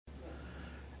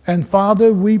And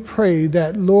Father, we pray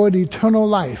that, Lord, eternal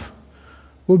life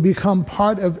will become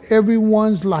part of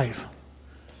everyone's life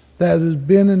that has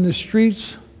been in the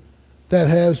streets, that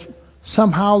has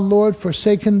somehow, Lord,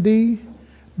 forsaken thee,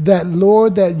 that,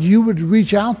 Lord, that you would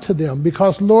reach out to them,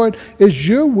 because, Lord, it's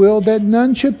your will that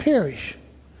none should perish.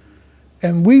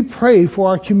 And we pray for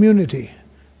our community.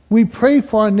 We pray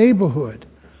for our neighborhood.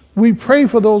 We pray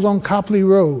for those on Copley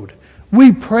Road.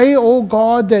 We pray, oh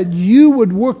God, that you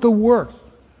would work a work,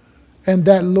 and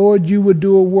that, Lord, you would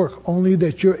do a work only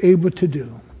that you're able to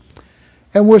do.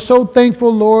 And we're so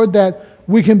thankful, Lord, that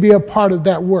we can be a part of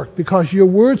that work, because your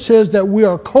word says that we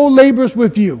are co-laborers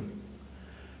with you.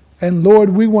 And Lord,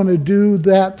 we want to do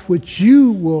that which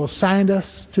you will assign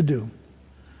us to do.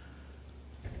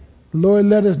 Lord,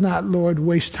 let us not, Lord,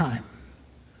 waste time.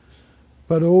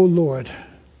 But, oh Lord,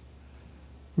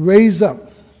 raise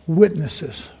up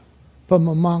witnesses from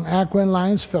among Akron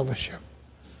Lions Fellowship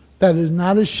that is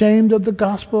not ashamed of the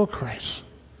gospel of Christ,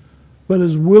 but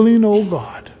is willing, oh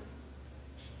God,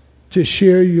 to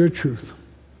share your truth,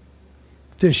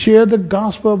 to share the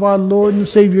gospel of our Lord and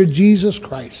Savior Jesus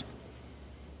Christ.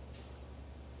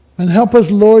 And help us,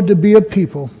 Lord, to be a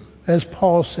people, as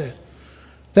Paul said,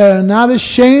 that are not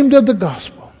ashamed of the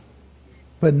gospel,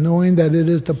 but knowing that it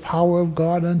is the power of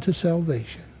God unto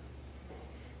salvation.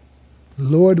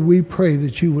 Lord, we pray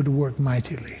that you would work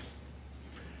mightily.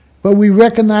 But we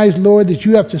recognize, Lord, that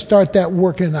you have to start that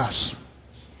work in us.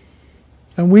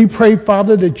 And we pray,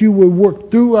 Father, that you would work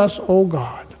through us, oh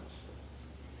God.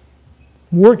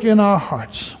 Work in our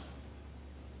hearts.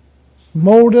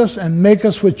 Mold us and make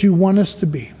us what you want us to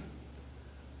be,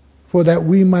 for that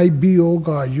we might be, oh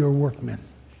God, your workmen,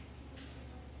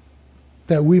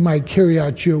 that we might carry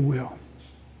out your will,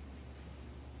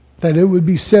 that it would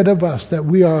be said of us that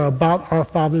we are about our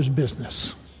Father's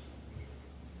business.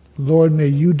 Lord, may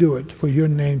you do it for your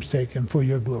name's sake and for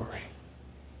your glory.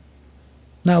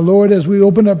 Now, Lord, as we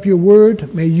open up your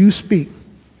word, may you speak,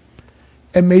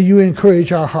 and may you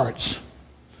encourage our hearts.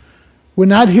 We're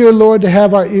not here, Lord, to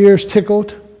have our ears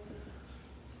tickled.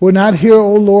 We're not here,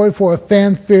 oh Lord, for a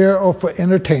fanfare or for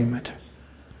entertainment.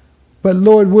 But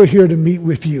Lord, we're here to meet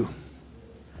with you.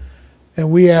 And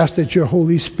we ask that your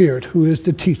Holy Spirit, who is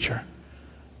the teacher,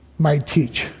 might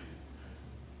teach.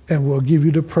 And we'll give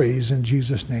you the praise in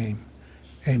Jesus' name.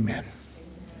 Amen.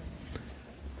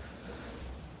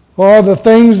 All the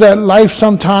things that life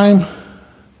sometime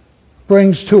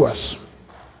brings to us.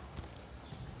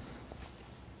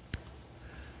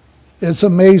 It's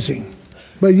amazing.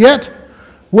 But yet,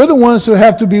 we're the ones who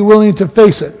have to be willing to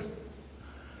face it.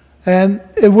 And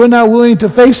if we're not willing to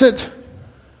face it,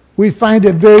 we find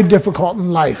it very difficult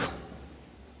in life.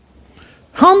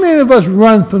 How many of us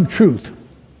run from truth?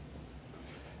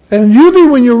 And usually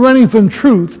when you're running from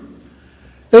truth,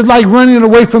 it's like running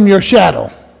away from your shadow.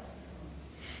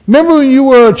 Remember when you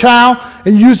were a child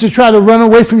and you used to try to run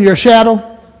away from your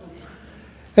shadow?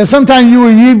 And sometimes you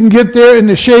would even get there in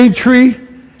the shade tree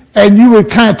and you would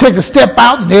kind of take a step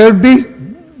out and there it'd be.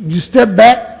 You step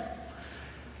back.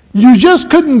 You just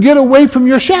couldn't get away from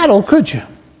your shadow, could you?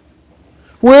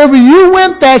 Wherever you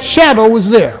went, that shadow was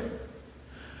there.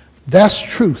 That's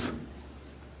truth.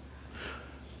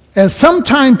 And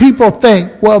sometimes people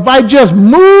think, well, if I just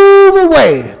move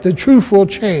away, the truth will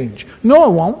change. No,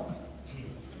 it won't.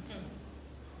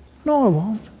 No, it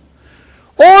won't.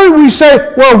 Or we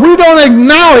say, well, we don't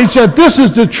acknowledge that this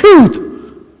is the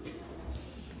truth,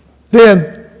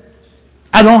 then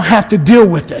I don't have to deal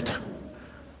with it.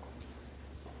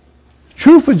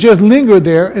 Truth would just linger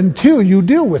there until you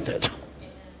deal with it.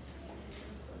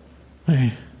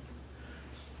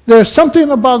 There's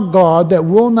something about God that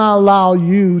will not allow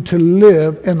you to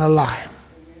live in a lie,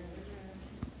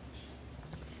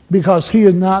 because he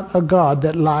is not a God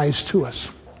that lies to us.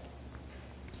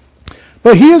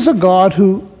 But he is a God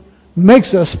who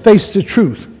makes us face the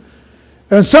truth.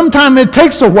 And sometimes it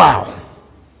takes a while.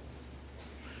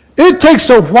 It takes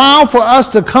a while for us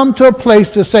to come to a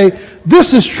place to say,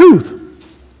 this is truth.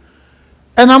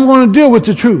 And I'm going to deal with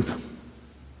the truth.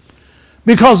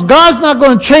 Because God's not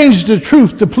going to change the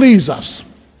truth to please us.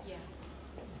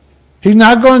 He's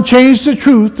not going to change the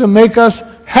truth to make us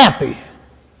happy.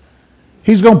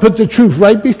 He's going to put the truth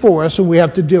right before us and we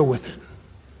have to deal with it.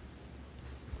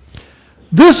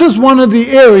 This is one of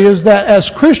the areas that as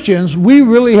Christians we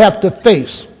really have to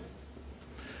face.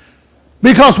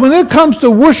 Because when it comes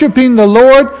to worshiping the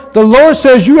Lord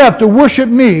says you have to worship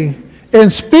me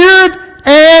in spirit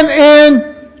and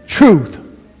in truth.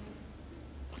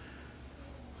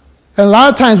 And a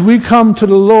lot of times we come to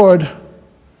the Lord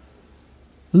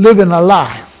living a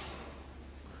lie.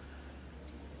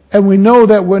 And we know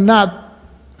that we're not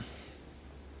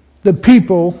the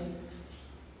people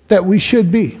that we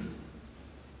should be.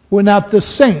 We're not the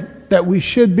saint that we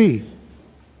should be.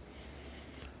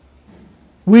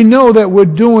 We know that we're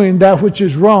doing that which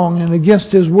is wrong and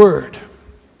against His word.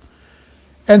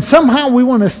 And somehow we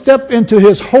want to step into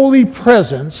His holy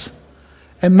presence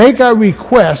and make our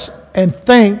requests and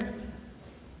think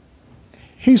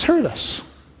He's heard us.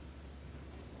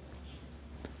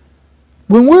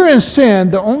 When we're in sin,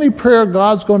 the only prayer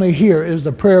God's going to hear is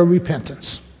the prayer of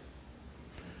repentance.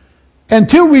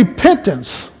 Until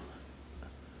repentance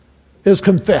is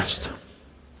confessed,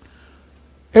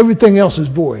 everything else is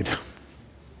void.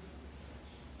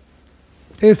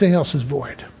 Everything else is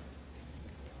void.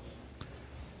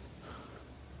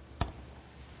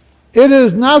 It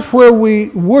is not where we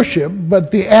worship,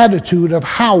 but the attitude of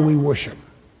how we worship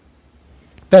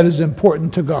that is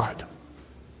important to God.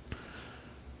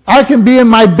 I can be in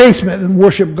my basement and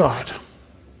worship God.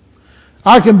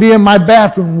 I can be in my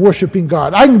bathroom worshiping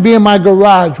God. I can be in my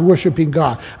garage worshiping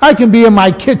God. I can be in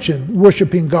my kitchen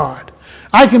worshiping God.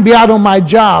 I can be out on my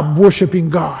job worshiping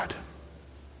God.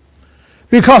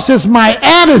 Because it's my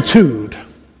attitude,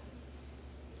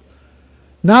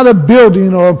 not a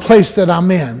building or a place that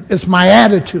I'm in. It's my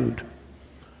attitude.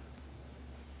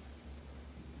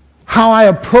 How I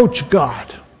approach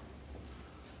God.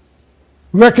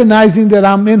 Recognizing that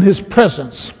I'm in His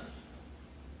presence.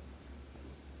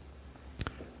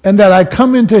 And that I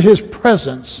come into His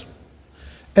presence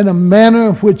in a manner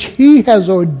in which He has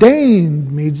ordained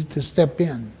me to step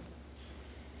in.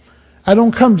 I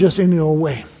don't come just any old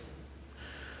way.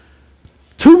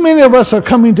 Too many of us are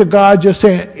coming to God just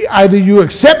saying, either you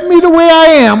accept me the way I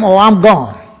am or I'm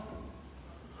gone.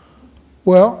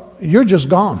 Well, you're just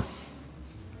gone.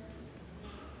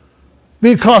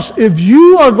 Because if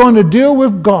you are going to deal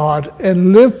with God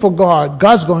and live for God,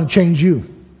 God's going to change you.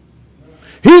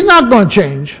 He's not going to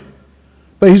change,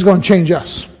 but He's going to change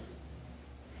us.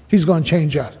 He's going to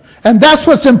change us. And that's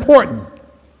what's important.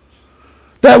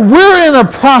 That we're in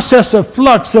a process of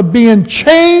flux of being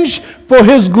changed for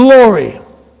His glory.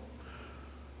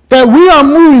 That we are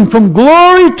moving from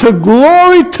glory to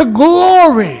glory to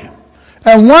glory.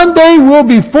 And one day we'll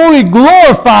be fully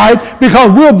glorified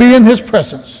because we'll be in His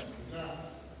presence.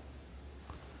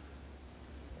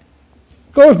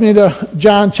 Go with me to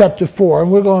John chapter 4,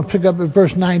 and we're going to pick up at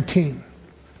verse 19.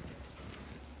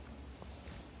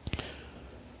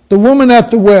 The woman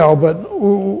at the well, but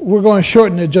we're going to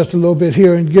shorten it just a little bit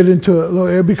here and get into it a little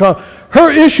area, because her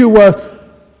issue was,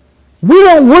 we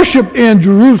don't worship in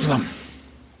Jerusalem.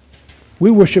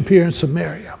 We worship here in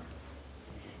Samaria.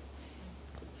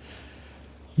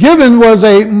 Given was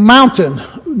a mountain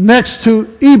next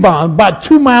to Ebon, about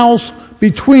 2 miles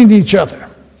between each other.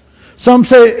 Some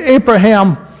say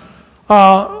Abraham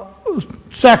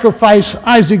sacrificed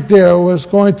Isaac there, was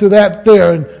going through that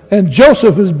there, and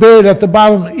Joseph is buried at the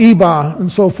bottom of Ebon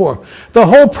and so forth. The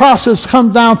whole process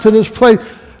comes down to this place.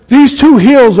 These two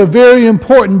hills are very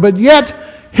important, but yet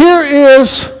here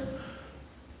is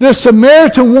this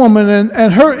Samaritan woman,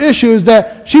 and her issue is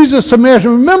that she's a Samaritan.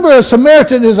 Remember, a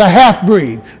Samaritan is a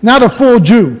half-breed, not a full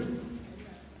Jew.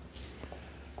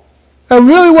 And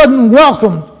really wasn't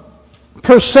welcome,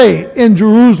 per se, in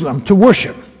Jerusalem to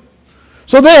worship.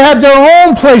 So they had their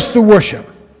own place to worship.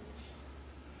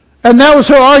 And that was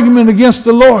her argument against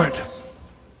the Lord.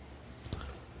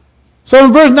 So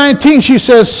in verse 19 she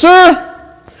says,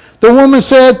 "Sir," the woman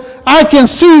said, "I can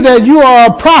see that you are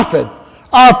a prophet.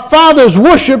 Our fathers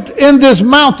worshipped in this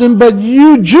mountain, but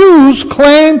you Jews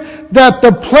claim that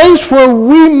the place where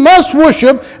we must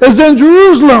worship is in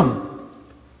Jerusalem."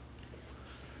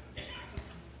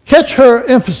 Catch her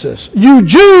emphasis. You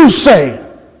Jews say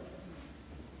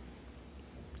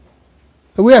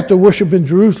that we have to worship in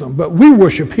Jerusalem, but we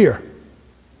worship here.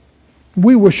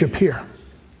 We worship here.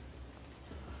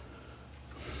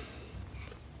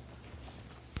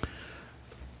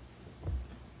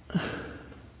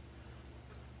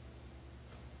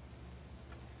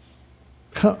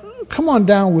 Come on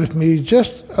down with me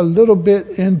just a little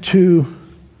bit into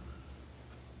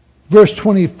verse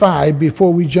 25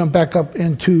 before we jump back up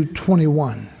into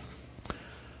 21.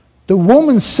 The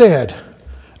woman said,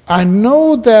 I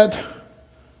know that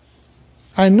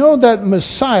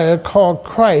Messiah called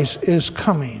Christ is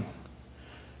coming.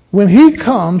 When He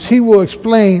comes, He will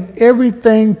explain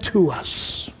everything to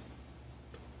us.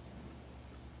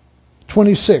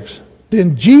 26.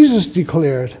 Then Jesus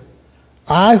declared,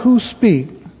 I who speak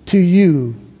to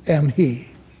you am He.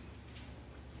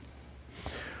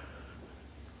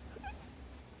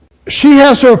 She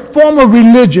has her form of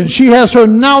religion. She has her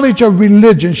knowledge of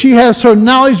religion. She has her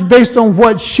knowledge based on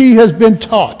what she has been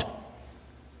taught.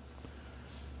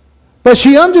 But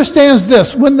she understands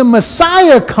this. When the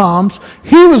Messiah comes,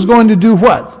 he was going to do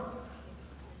what?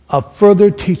 A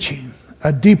further teaching,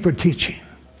 a deeper teaching.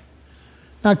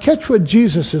 Now catch what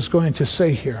Jesus is going to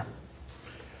say here.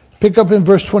 Pick up in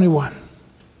verse 21.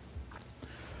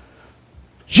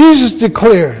 Jesus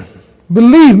declared,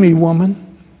 "Believe me,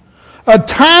 woman, a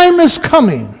time is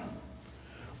coming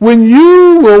when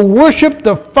you will worship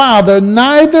the Father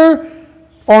neither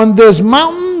on this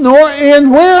mountain nor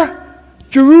in where?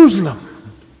 Jerusalem."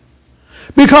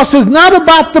 Because it's not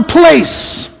about the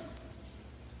place.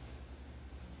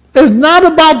 It's not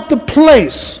about the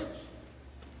place.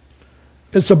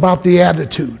 It's about the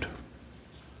attitude.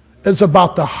 It's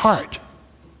about the heart.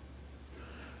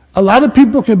 A lot of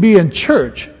people can be in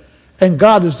church and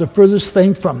God is the furthest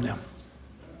thing from them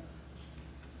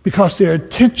because their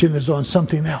attention is on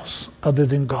something else other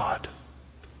than God.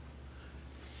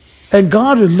 And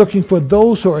God is looking for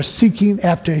those who are seeking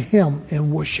after him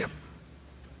in worship.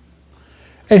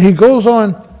 And he goes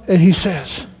on and he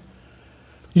says,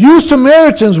 "You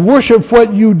Samaritans worship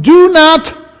what you do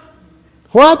not,"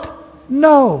 what?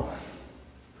 "know."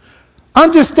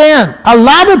 Understand, a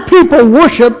lot of people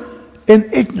worship in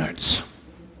ignorance.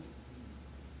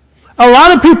 A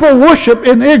lot of people worship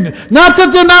in ignorance. Not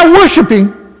that they're not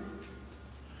worshiping,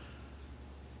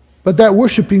 but that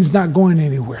worshiping is not going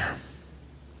anywhere.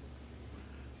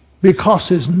 Because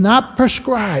it's not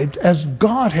prescribed as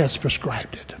God has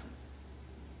prescribed it.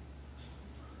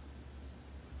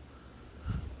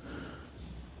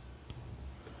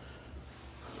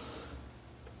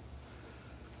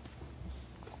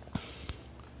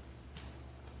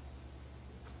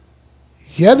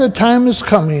 Yet a time is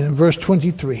coming, in verse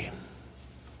 23.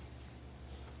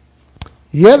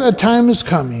 Yet a time is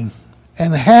coming,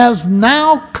 and has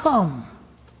now come,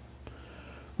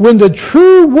 when the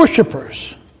true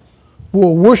worshipers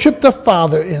will worship the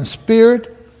Father in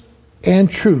spirit and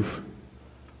truth,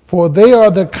 for they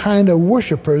are the kind of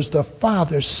worshipers the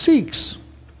Father seeks.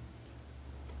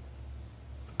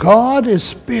 God is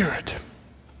spirit,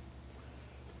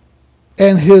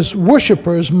 and his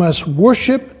worshipers must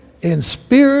worship in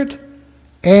spirit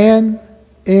and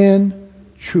in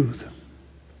truth.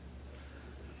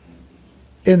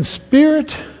 In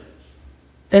spirit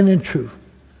and in truth.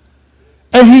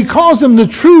 And he calls them the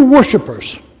true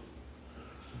worshipers.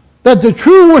 That the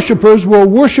true worshipers will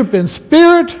worship in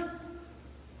spirit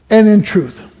and in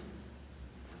truth.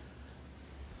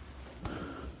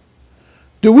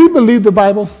 Do we believe the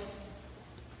Bible?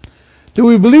 Do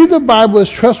we believe the Bible is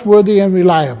trustworthy and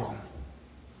reliable?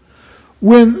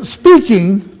 When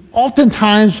speaking,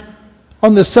 oftentimes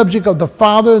on the subject of the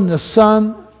Father and the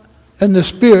Son and the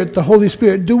Spirit, the Holy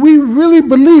Spirit, do we really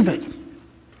believe it?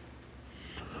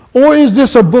 Or is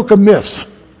this a book of myths?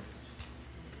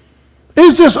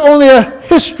 Is this only a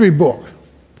history book?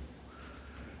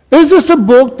 Is this a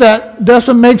book that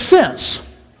doesn't make sense?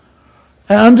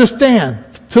 And understand,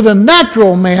 to the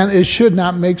natural man it should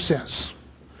not make sense.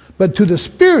 But to the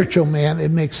spiritual man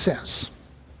it makes sense.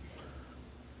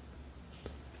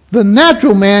 The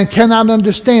natural man cannot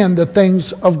understand the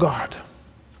things of God.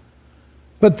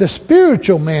 But the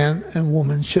spiritual man and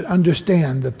woman should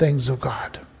understand the things of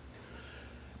God.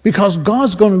 Because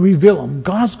God's going to reveal them.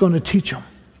 God's going to teach them.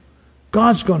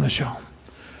 God's going to show them.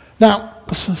 Now,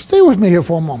 stay with me here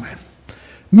for a moment.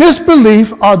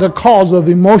 Misbelief are the cause of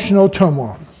emotional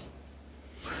turmoil.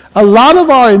 A lot of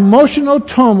our emotional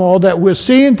turmoil that we're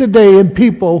seeing today in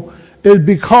people is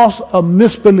because of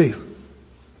misbelief.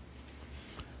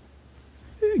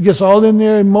 It gets all in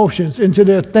their emotions, into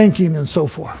their thinking and so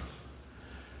forth.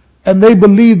 And they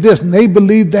believe this and they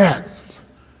believe that.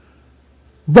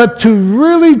 But to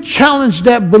really challenge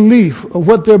that belief of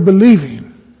what they're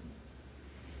believing,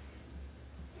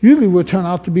 usually will turn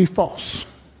out to be false.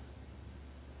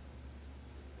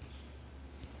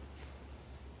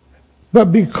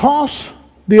 But because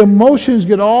the emotions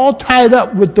get all tied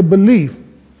up with the belief,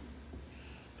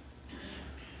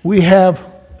 we have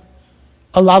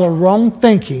a lot of wrong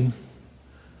thinking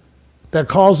that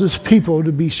causes people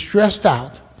to be stressed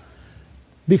out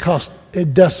because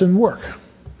it doesn't work.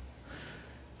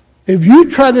 If you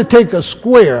try to take a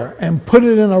square and put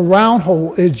it in a round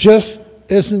hole, it just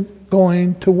isn't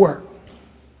going to work.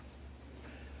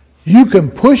 You can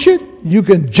push it, you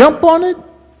can jump on it,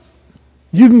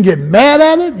 you can get mad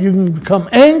at it, you can become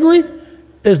angry,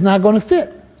 it's not going to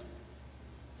fit.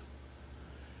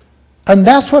 And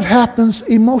that's what happens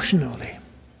emotionally.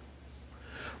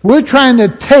 We're trying to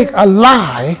take a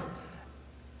lie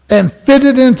and fit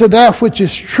it into that which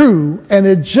is true, and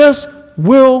it just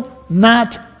will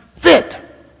not fit.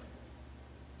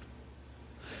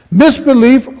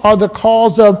 Misbelief are the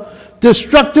cause of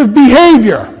destructive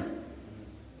behavior.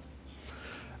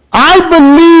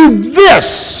 believe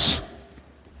this.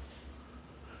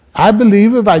 I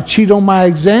believe if I cheat on my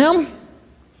exam,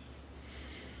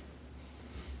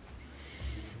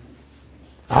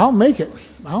 I'll make it.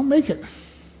 I'll make it.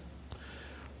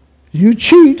 You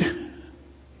cheat,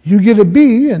 you get a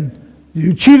B, and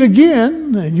you cheat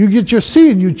again, and you get your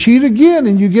C, and you cheat again,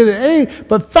 and you get an A,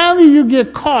 but finally you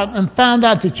get caught and found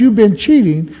out that you've been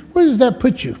cheating. Where does that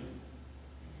put you?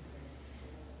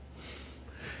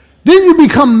 Then you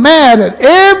become mad at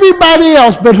everybody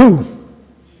else but who?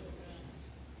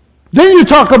 Then you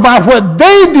talk about what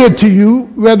they did to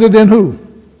you rather than who?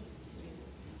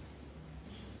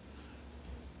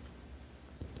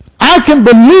 I can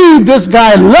believe this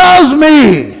guy loves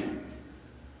me.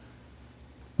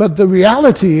 But the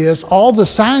reality is, all the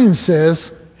signs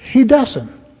says he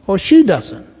doesn't or she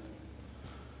doesn't.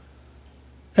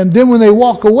 And then when they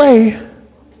walk away,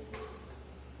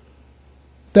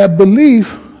 that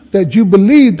belief that you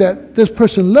believe that this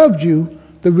person loved you,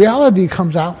 the reality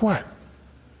comes out what?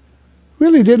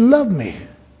 Really didn't love me.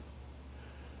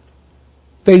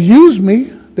 They used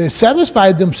me, they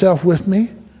satisfied themselves with me,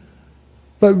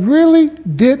 but really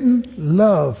didn't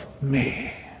love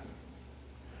me.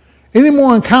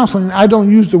 Anymore in counseling, I don't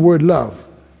use the word love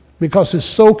because it's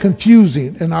so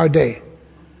confusing in our day.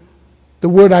 The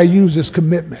word I use is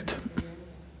commitment.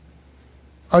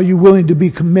 Are you willing to be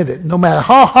committed? No matter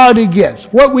how hard it gets,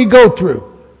 what we go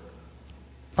through,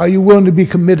 are you willing to be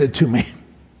committed to me?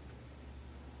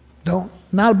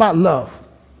 Not about love.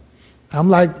 I'm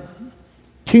like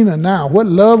Tina now. What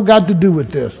love got to do with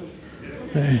this?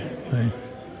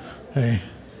 Hey.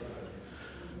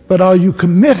 But are you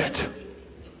committed?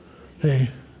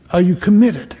 Hey, are you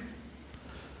committed?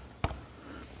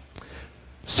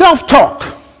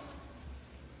 Self-talk.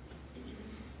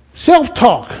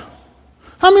 Self-talk.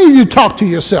 How many of you talk to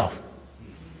yourself?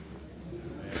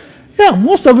 Yeah,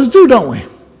 most of us do, don't we?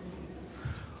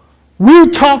 We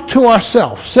talk to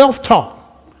ourselves, self-talk.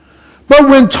 But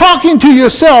when talking to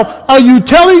yourself, are you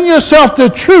telling yourself the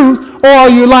truth or are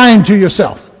you lying to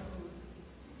yourself?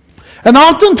 And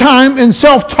oftentimes in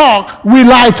self-talk, we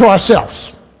lie to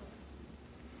ourselves.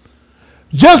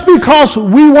 Just because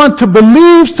we want to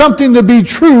believe something to be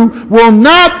true will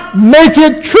not make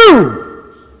it true.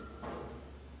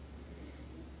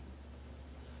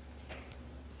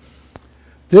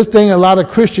 This thing a lot of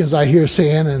Christians I hear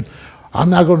saying, and I'm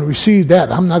not going to receive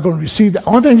that. I'm not going to receive that.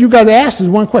 Only thing you got to ask is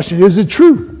one question. Is it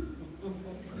true?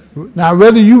 Now,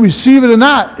 whether you receive it or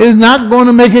not is not going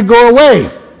to make it go away.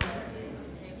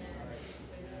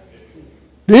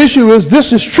 The issue is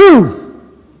this is true.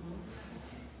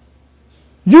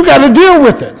 You got to deal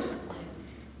with it.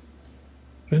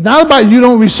 It's not about you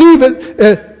don't receive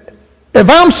it. If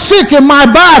I'm sick in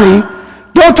my body,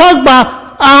 don't talk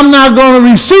about I'm not going to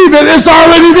receive it. It's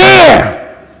already there.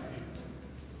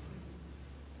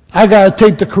 I got to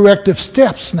take the corrective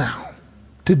steps now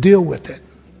to deal with it.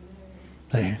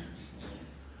 See?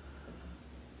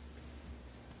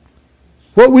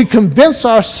 What we convince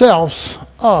ourselves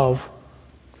of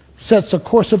sets a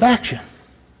course of action.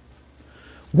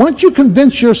 Once you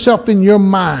convince yourself in your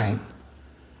mind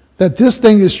that this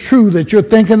thing is true that you're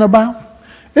thinking about,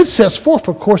 it sets forth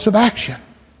a course of action.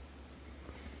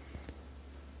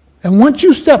 And once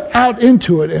you step out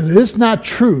into it and it's not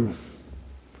true,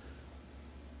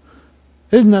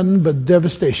 there's nothing but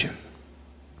devastation.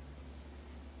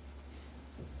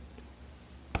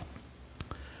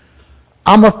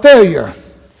 I'm a failure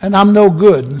and I'm no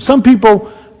good. And some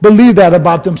people believe that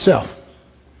about themselves.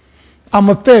 I'm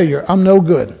a failure, I'm no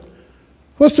good.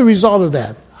 What's the result of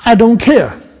that? I don't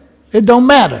care. It don't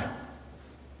matter.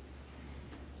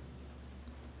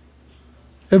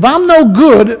 If I'm no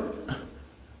good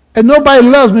and nobody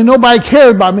loves me, nobody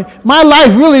cares about me, my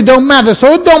life really don't matter.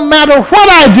 So it don't matter what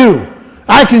I do.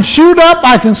 I can shoot up,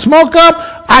 I can smoke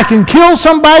up, I can kill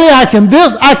somebody,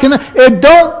 it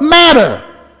don't matter.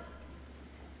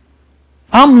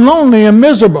 I'm lonely and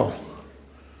miserable.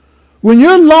 When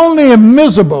you're lonely and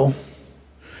miserable,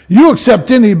 you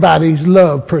accept anybody's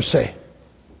love per se.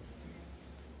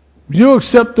 You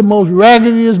accept the most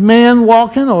raggediest man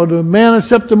walking, or the man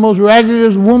accept the most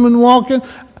raggediest woman walking.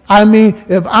 I mean,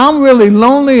 if I'm really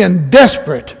lonely and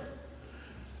desperate,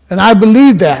 and I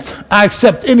believe that, I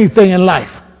accept anything in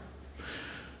life.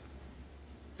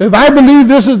 If I believe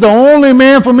this is the only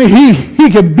man for me, he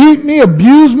can beat me,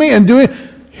 abuse me, and do it,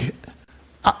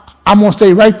 I'm going to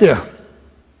stay right there.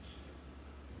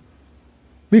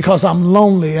 Because I'm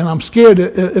lonely and I'm scared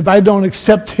if I don't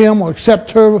accept him or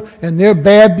accept her and their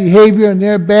bad behavior and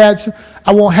their bad,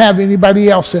 I won't have anybody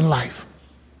else in life.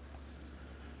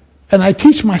 And I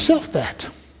teach myself that.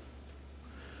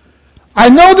 I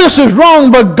know this is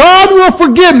wrong, but God will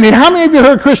forgive me. How many of you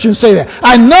heard Christians say that?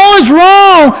 I know it's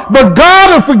wrong, but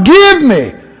God will forgive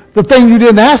me. The thing you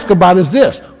didn't ask about is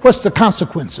this. What's the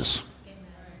consequences?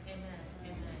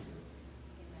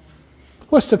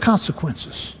 What's the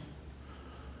consequences?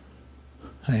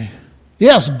 Hey.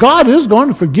 Yes, God is going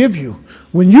to forgive you.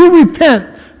 When you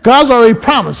repent, God's already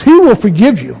promised He will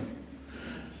forgive you.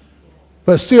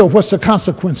 But still, what's the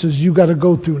consequences you got to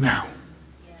go through now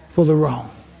for the wrong?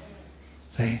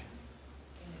 See?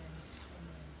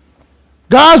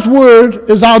 God's word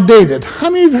is outdated. How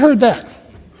many of you heard that?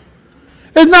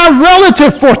 It's not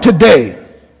relative for today.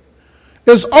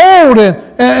 It's old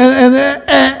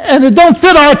and it don't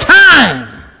fit our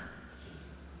time.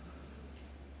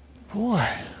 Boy,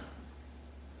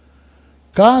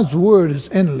 God's word is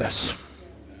endless.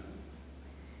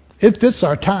 It fits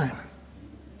our time.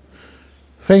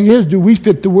 Thing is, do we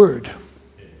fit the word?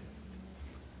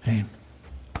 Hey.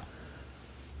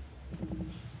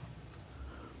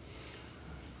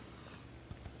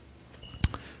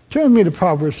 Turn with me to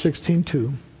Proverbs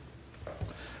 16:2. I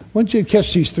want you to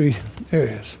catch these three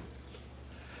areas.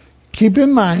 Keep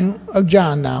in mind of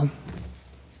John now.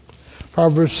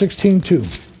 Proverbs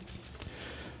 16:2.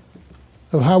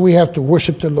 Of how we have to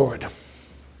worship the Lord.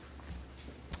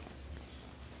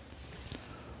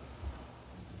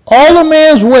 All a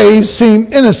man's ways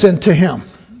seem innocent to him,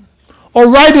 or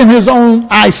right in his own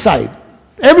eyesight.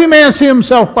 Every man see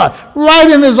himself right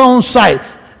in his own sight.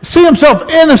 See himself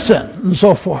innocent and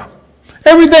so forth.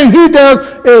 Everything he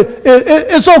does,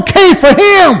 it's okay for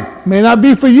him. May not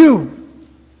be for you.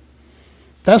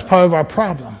 That's part of our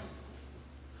problem.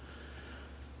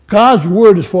 God's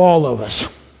word is for all of us.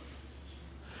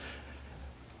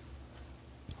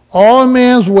 All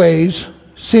man's ways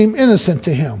seem innocent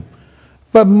to him,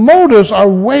 but motives are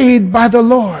weighed by the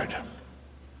Lord.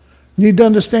 You need to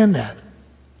understand that.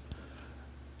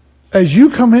 As you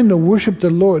come in to worship the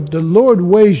Lord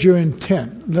weighs your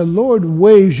intent. The Lord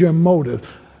weighs your motive.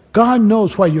 God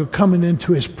knows why you're coming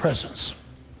into His presence.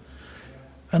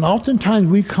 And oftentimes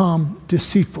we come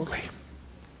deceitfully.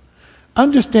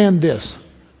 Understand this.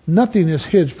 Nothing is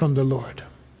hid from the Lord.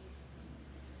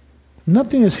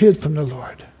 Nothing is hid from the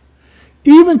Lord.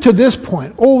 Even to this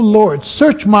point, oh Lord,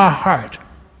 search my heart.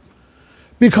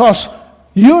 Because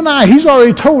you and I, He's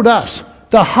already told us,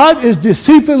 the heart is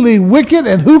deceitfully wicked,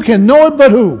 and who can know it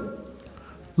but who?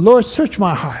 Lord, search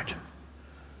my heart.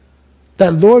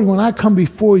 That, Lord, when I come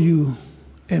before you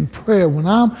in prayer, when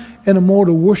I'm in a mode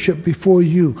of worship before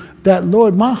you, that,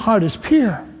 Lord, my heart is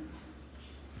pure.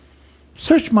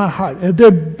 Search my heart. If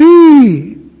there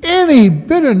be any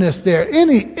bitterness there,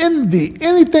 any envy,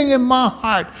 anything in my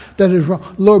heart that is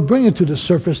wrong, Lord, bring it to the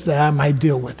surface that I might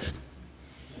deal with it.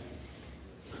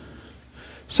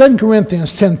 2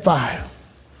 Corinthians 10:5.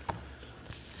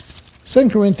 2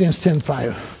 Corinthians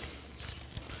 10:5.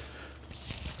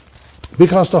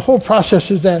 Because the whole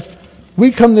process is that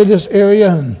we come to this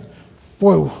area and,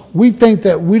 boy, we think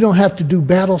that we don't have to do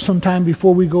battle sometime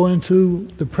before we go into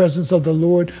the presence of the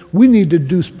Lord. We need to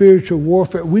do spiritual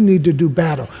warfare. We need to do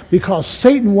battle. Because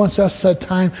Satan wants us at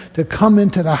time to come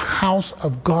into the house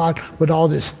of God with all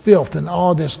this filth and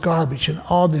all this garbage and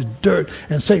all this dirt.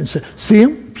 And Satan said, see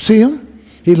him? See him?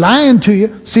 He's lying to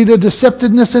you. See the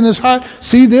deceptiveness in his heart?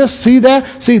 See this? See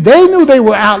that? See, they knew they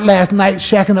were out last night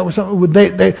shacking up with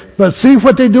something. But see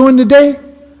what they're doing today?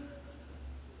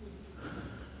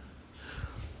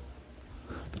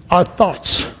 Our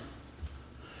thoughts.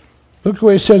 Look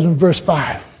what it says in verse 5.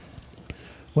 I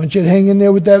want you to hang in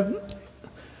there with that.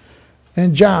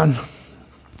 And John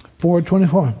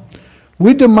 4:24.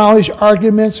 We demolish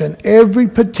arguments and every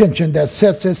pretension that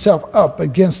sets itself up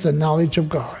against the knowledge of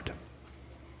God.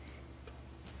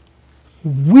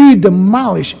 We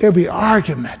demolish every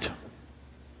argument,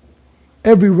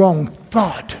 every wrong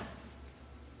thought,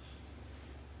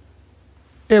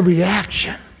 every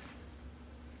action.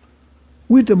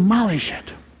 We demolish it.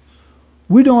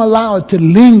 We don't allow it to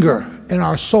linger in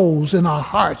our souls, in our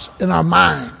hearts, in our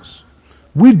minds.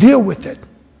 We deal with it.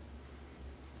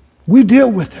 We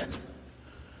deal with it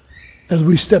as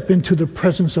we step into the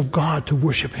presence of God to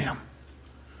worship Him.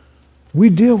 We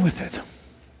deal with it.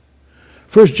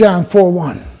 1 John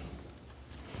 4:1.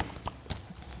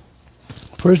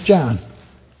 1 John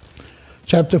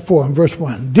chapter 4 and verse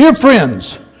 1. Dear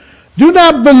friends, do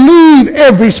not believe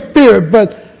every spirit,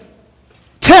 but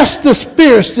test the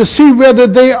spirits to see whether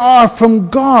they are from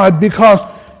God, because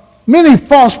many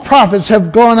false prophets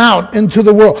have gone out into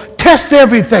the world. Test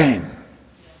everything.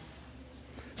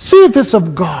 See if it's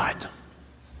of God.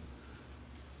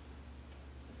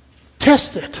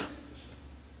 Test it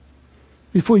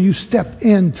before you step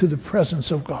into the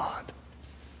presence of God.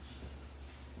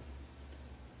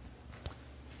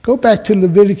 Go back to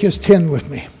Leviticus 10 with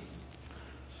me.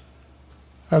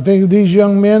 I think if these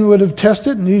young men would have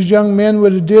tested and these young men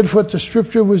would have did what the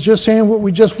scripture was just saying, what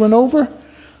we just went over,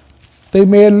 they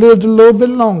may have lived a little bit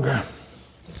longer.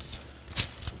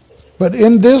 But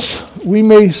in this, we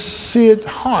may see it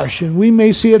harsh and we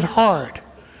may see it hard.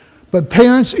 But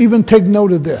parents, even take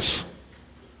note of this.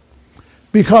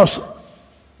 Because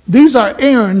these are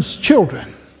Aaron's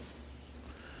children.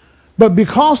 But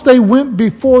because they went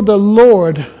before the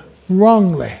Lord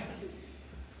wrongly,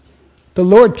 the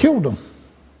Lord killed them.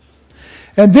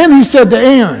 And then he said to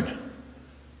Aaron,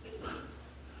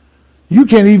 you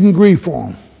can't even grieve for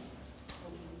them.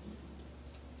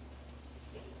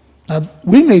 Now,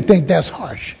 we may think that's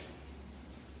harsh.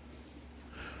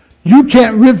 You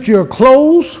can't rip your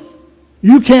clothes.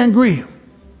 You can't grieve.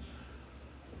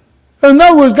 In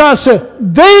other words, God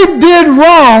said, they did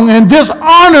wrong in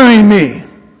dishonoring me.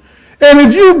 And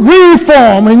if you grieve for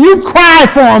them and you cry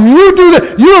for them, you do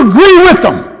that, you agree with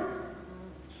them.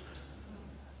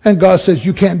 And God says,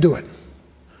 you can't do it.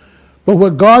 But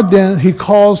what God then, he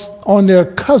calls on their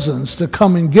cousins to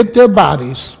come and get their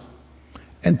bodies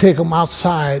and take them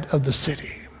outside of the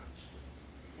city.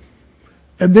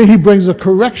 And then he brings a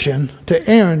correction to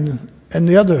Aaron and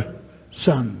the other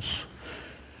sons.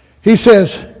 He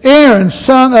says, Aaron,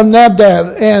 son of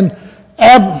Nadab, and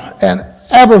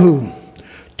Abihu,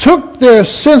 took their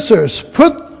censers,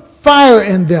 put fire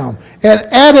in them, and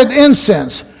added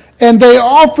incense. And they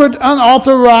offered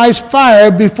unauthorized fire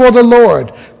before the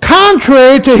Lord,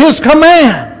 contrary to his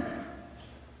command.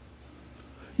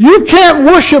 You can't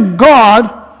worship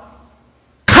God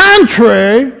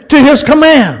contrary to his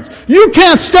commands. You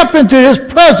can't step into his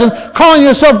presence calling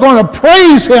yourself going to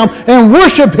praise him and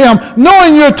worship him,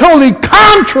 knowing you're totally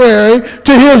contrary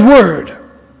to his word.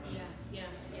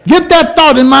 Get that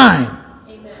thought in mind.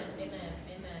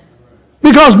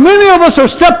 Because many of us are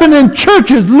stepping in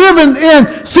churches, living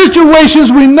in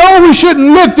situations we know we shouldn't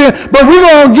live in, but we're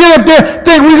going to get up there,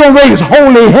 think we're going to raise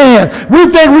holy hands.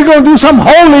 We think we're going to do some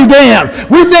holy dance.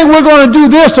 We think we're going to do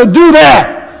this or do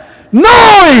that.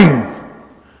 Knowing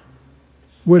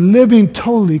we're living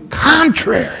totally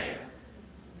contrary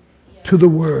to the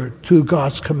word, to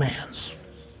God's commands.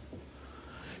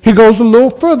 He goes a little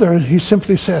further and he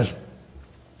simply says,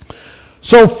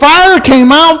 so fire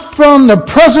came out from the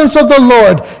presence of the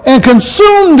Lord and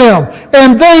consumed them,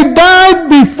 and they died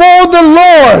before the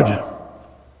Lord.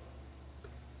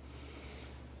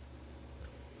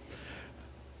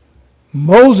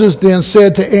 Moses then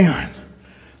said to Aaron,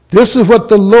 this is what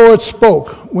the Lord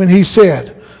spoke when he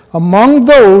said, among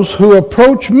those who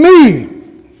approach me,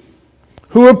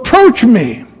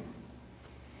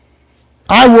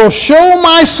 I will show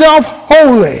myself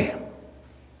holy.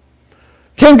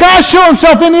 Can God show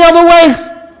himself any other way?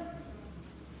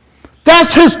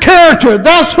 That's his character.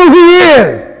 That's who he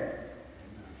is.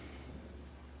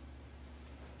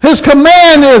 His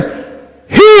command is,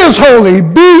 he is holy.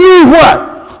 Be ye what?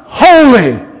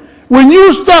 Holy. When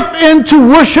you step in to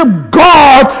worship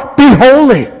God, be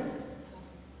holy.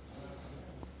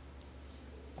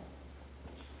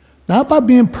 Not by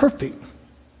being perfect,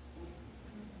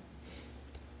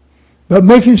 but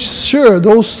making sure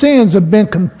those sins have been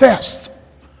confessed.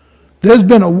 There's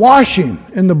been a washing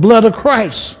in the blood of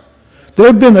Christ.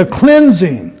 There's been a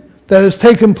cleansing that has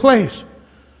taken place.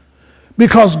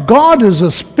 Because God is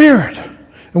a spirit.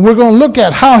 And we're going to look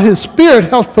at how his spirit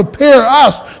helps prepare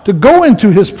us to go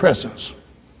into his presence.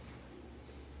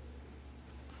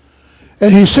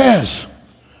 And he says,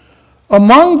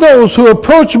 among those who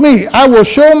approach me, I will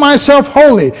show myself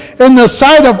holy in the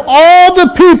sight of all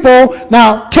the people.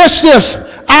 Now, catch this.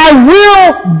 I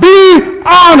will be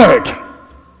honored.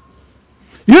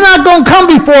 You're not going to come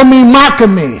before me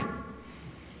mocking me.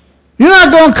 You're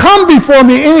not going to come before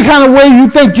me any kind of way you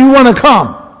think you want to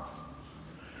come.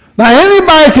 Now,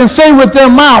 anybody can say with their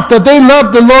mouth that they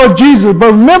love the Lord Jesus,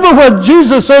 but remember what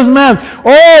Jesus says, man,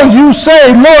 oh, you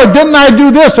say, Lord, didn't I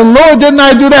do this? And Lord, didn't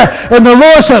I do that? And the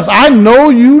Lord says, I know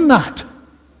you not.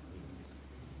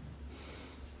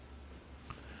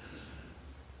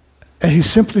 And he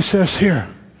simply says here,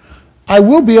 I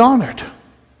will be honored.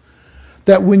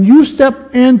 That when you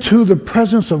step into the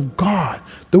presence of God,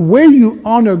 the way you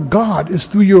honor God is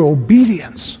through your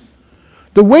obedience.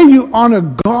 The way you honor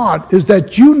God is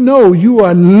that you know you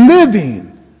are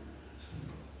living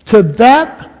to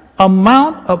that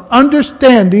amount of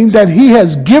understanding that he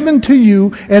has given to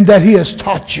you and that he has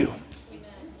taught you.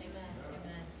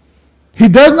 He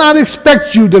does not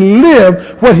expect you to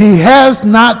live what he has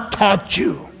not taught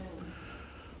you.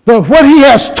 But what he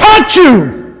has taught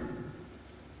you,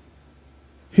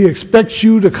 he expects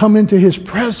you to come into his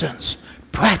presence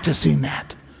practicing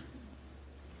that.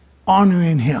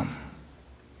 honoring him.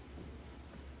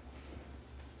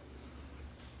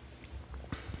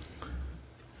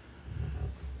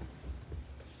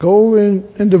 Go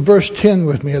into verse 10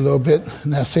 with me a little bit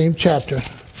in that same chapter.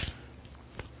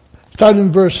 Start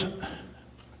in verse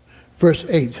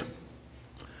 8.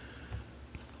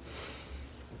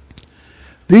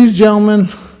 These gentlemen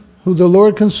who the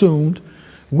Lord consumed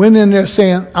went in there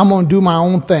saying, I'm going to do my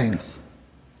own thing.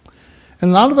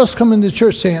 And a lot of us come into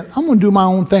church saying, I'm going to do my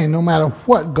own thing no matter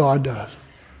what God does.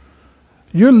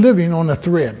 You're living on a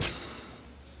thread.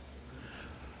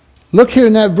 Look here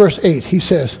in that verse 8. He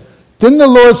says, Then the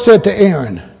Lord said to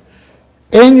Aaron,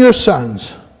 and your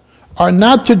sons are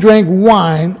not to drink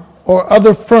wine or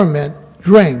other ferment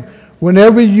drink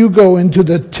whenever you go into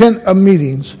the tent of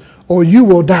meetings, or you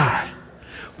will die.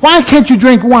 Why can't you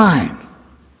drink wine?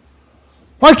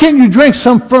 Why can't you drink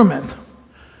some ferment?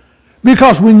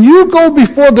 Because when you go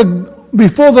before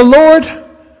the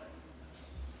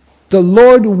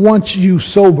Lord wants you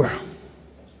sober.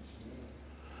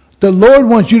 The Lord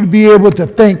wants you to be able to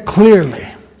think clearly.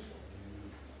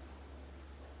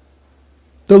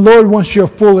 The Lord wants your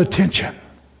full attention.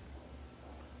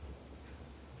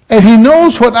 And he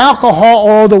knows what alcohol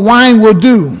or the wine will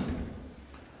do.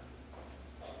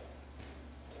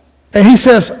 And he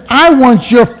says, I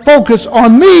want your focus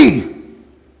on me.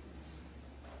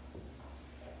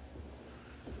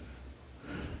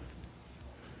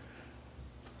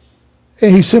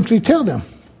 And he simply tells them,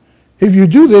 if you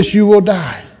do this, you will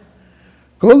die.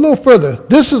 Go a little further.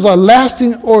 This is a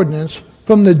lasting ordinance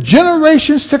from the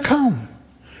generations to come.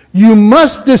 You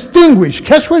must distinguish.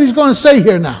 Catch what he's going to say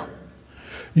here now.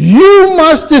 You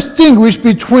must distinguish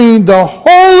between the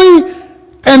holy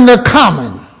and the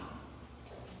common.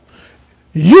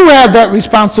 You have that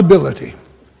responsibility.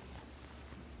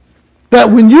 That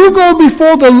when you go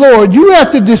before the Lord, you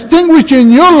have to distinguish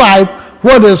in your life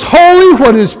what is holy,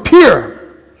 what is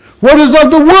pure, what is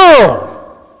of the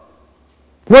world,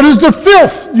 what is the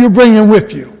filth you're bringing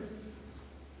with you.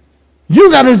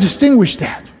 You got to distinguish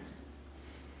that.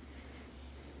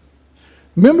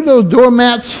 Remember those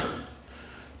doormats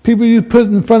people you put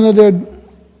in front of their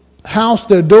house,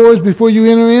 their doors, before you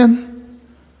enter in?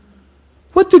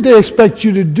 What did they expect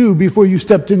you to do before you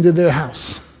stepped into their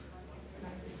house?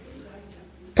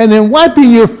 And then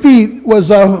wiping your feet was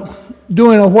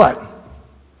doing a what?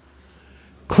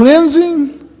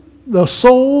 Cleansing the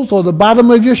soles or the bottom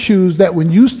of your shoes, that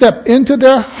when you step into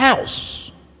their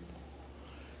house,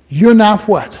 you're not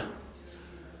what?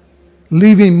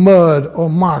 Leaving mud or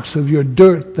marks of your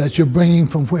dirt that you're bringing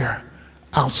from where?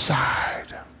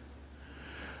 Outside.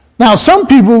 Now, some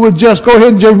people would just go ahead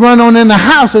and just run on in the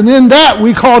house, and in that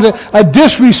we called it a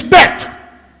disrespect.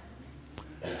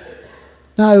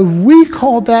 Now, if we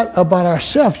call that about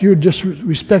ourselves, you're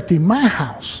disrespecting my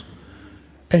house.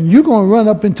 And you're going to run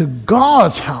up into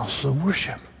God's house of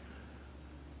worship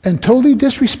and totally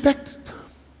disrespect it.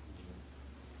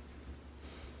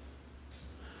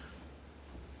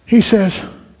 He says,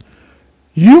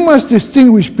 you must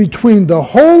distinguish between the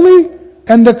holy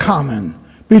and the common,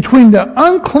 between the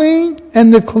unclean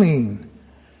and the clean.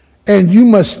 And you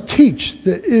must teach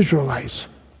the Israelites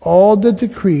all the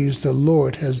decrees the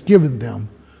Lord has given them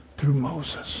through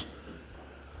Moses,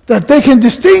 that they can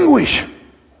distinguish.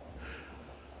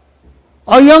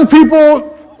 Our young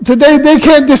people today, they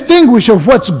can't distinguish of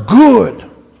what's good,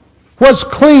 what's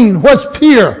clean, what's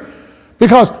pure,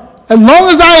 because as long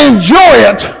as I enjoy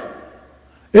it,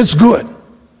 it's good.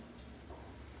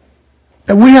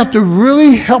 And we have to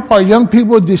really help our young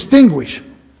people distinguish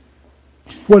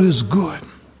what is good,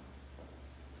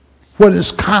 what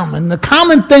is common. The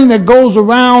common thing that goes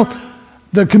around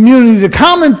the community, the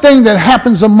common thing that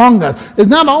happens among us is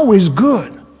not always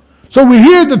good. So we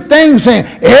hear the thing saying,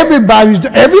 everybody's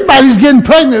getting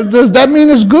pregnant. Does that mean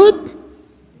it's good?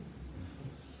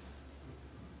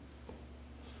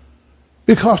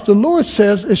 Because the Lord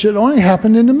says it should only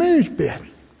happen in the marriage bed.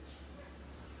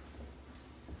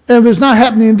 And if it's not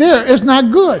happening there, it's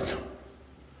not good.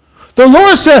 The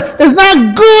Lord said it's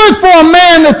not good for a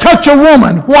man to touch a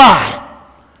woman. Why?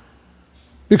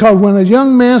 Because when a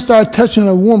young man starts touching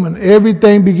a woman,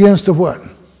 everything begins to what?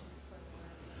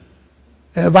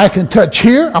 If I can touch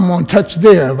here, I'm going to touch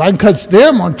there. If I can touch there,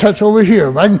 I'm going to touch over here.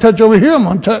 If I can touch over here, I'm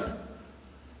going to touch.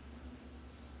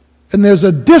 And there's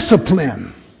a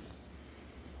discipline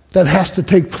that has to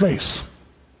take place.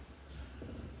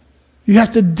 You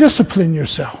have to discipline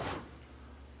yourself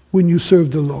when you serve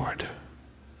the Lord.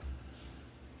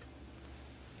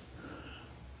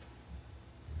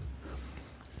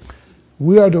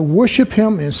 We are to worship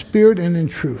him in spirit and in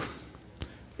truth.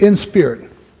 In spirit.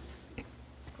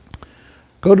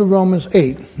 Go to Romans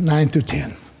 8, 9 through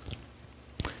 10.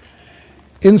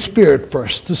 in spirit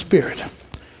first, the Spirit.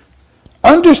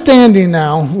 Understanding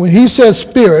now, when he says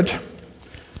Spirit,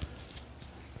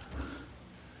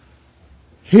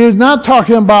 he is not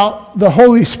talking about the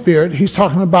Holy Spirit. He's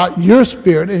talking about your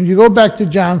spirit. And you go back to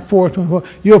John 4:24,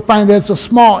 you'll find that it's a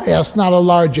small s, not a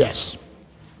large s.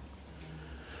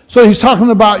 So he's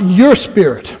talking about your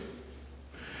spirit.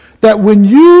 That when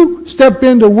you step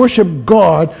in to worship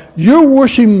God, you're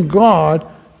worshiping God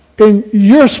in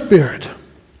your spirit.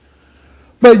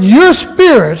 But your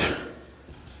spirit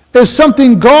is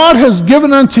something God has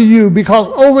given unto you, because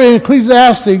over in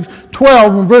Ecclesiastes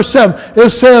 12 and verse 7, it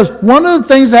says one of the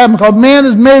things that happen, because man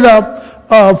is made up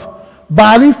of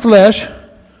body, flesh,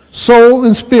 soul,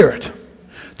 and spirit.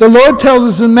 The Lord tells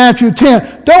us in Matthew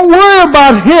 10, don't worry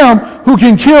about him who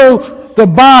can kill the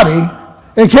body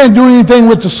and can't do anything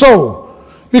with the soul,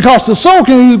 because the soul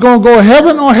can either go to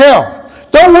heaven or hell.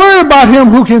 Don't worry about him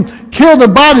who can kill the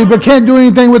body but can't do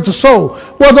anything with the soul.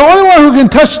 Well, the only one who can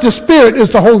touch the Spirit is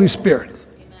the Holy Spirit.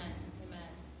 Amen.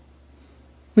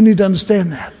 We need to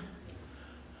understand that.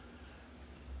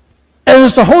 And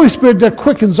it's the Holy Spirit that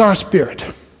quickens our spirit.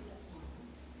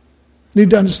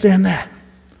 Need to understand that.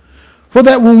 For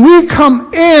that when we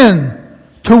come in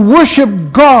to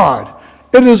worship God,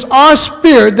 it is our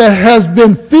spirit that has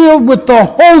been filled with the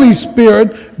Holy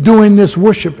Spirit doing this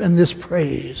worship and this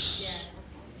praise.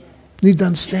 Need to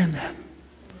understand that.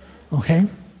 Okay?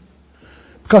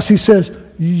 Because he says,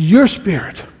 your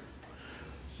spirit.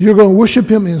 You're going to worship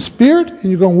him in spirit and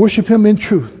you're going to worship him in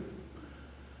truth.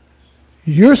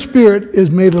 Your spirit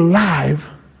is made alive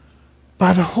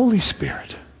by the Holy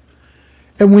Spirit.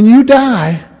 And when you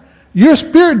die, your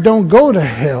spirit don't go to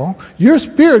hell. Your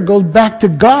spirit goes back to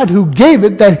God who gave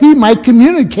it that he might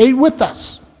communicate with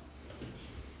us.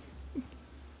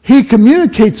 He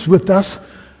communicates with us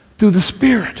through the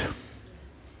Spirit.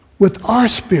 With our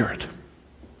spirit.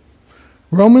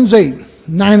 Romans 8,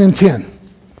 9 and 10.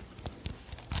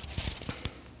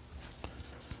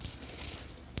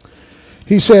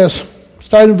 He says,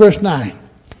 starting in verse 9.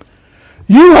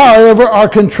 You, however, are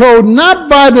controlled not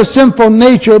by the sinful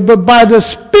nature, but by the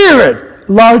Spirit,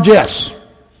 large S.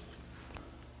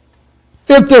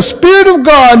 If the Spirit of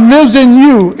God lives in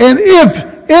you, and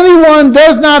if anyone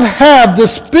does not have the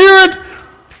Spirit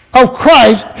of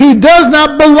Christ, he does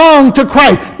not belong to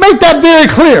Christ. Make that very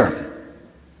clear.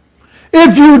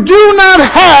 If you do not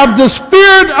have the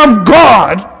Spirit of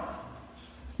God,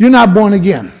 you're not born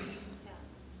again.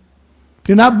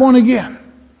 You're not born again.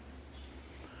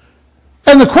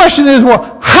 And the question is,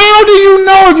 well, how do you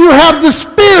know if you have the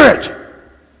Spirit?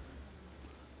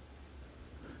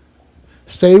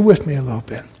 Stay with me a little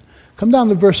bit. Come down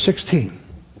to verse 16.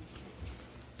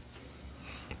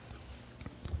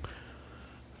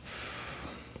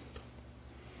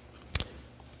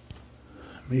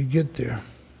 Let me get there.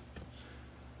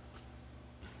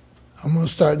 I'm going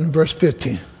to start in verse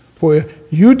 15. For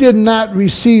you did not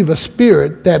receive a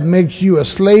spirit that makes you a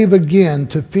slave again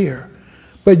to fear,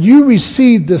 but you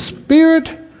received the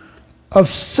Spirit of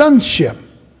sonship,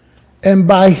 and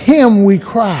by him we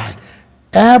cry,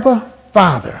 Abba,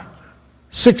 Father.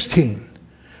 16.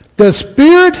 The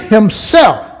Spirit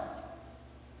himself,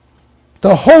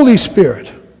 the Holy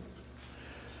Spirit,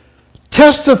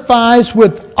 testifies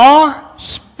with our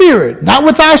spirit, not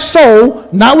with our soul,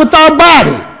 not with our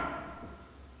body.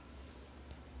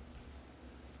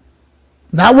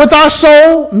 Not with our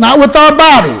soul, not with our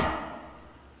body.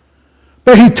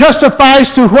 But he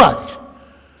testifies to what?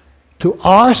 To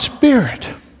our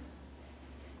spirit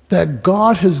that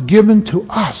God has given to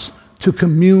us to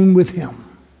commune with him.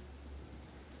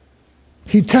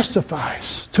 He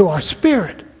testifies to our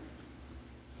spirit.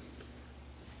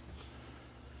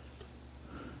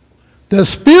 The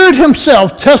Spirit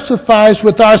himself testifies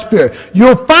with our spirit.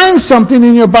 You'll find something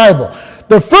in your Bible.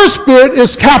 The first Spirit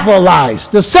is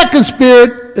capitalized. The second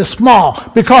Spirit is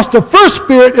small, because the first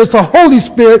Spirit is the Holy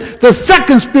Spirit. The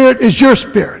second Spirit is your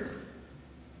spirit.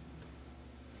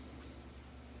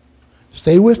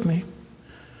 Stay with me.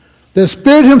 The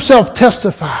Spirit himself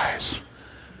testifies.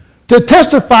 To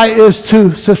testify is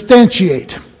to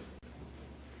substantiate.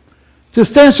 To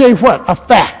substantiate what? A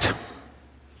fact.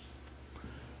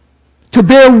 To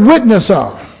bear witness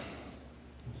of.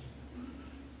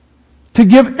 To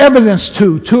give evidence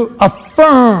to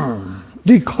affirm,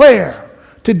 declare.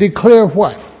 To declare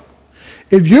what?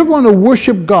 If you're going to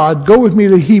worship God, go with me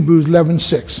to Hebrews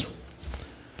 11:6.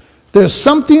 There's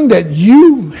something that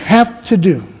you have to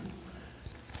do.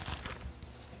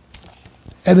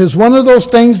 And it's one of those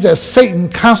things that Satan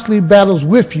constantly battles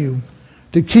with you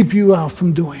to keep you out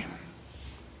from doing.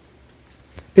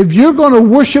 If you're going to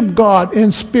worship God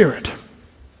in spirit,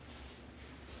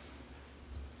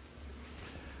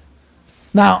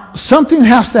 Now, something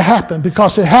has to happen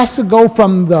because it has to go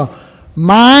from the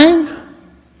mind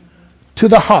to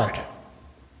the heart.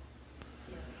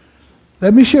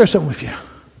 Let me share something with you.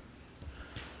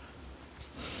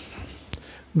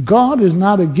 God is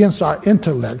not against our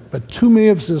intellect, but too many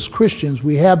of us as Christians,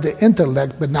 we have the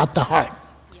intellect but not the heart.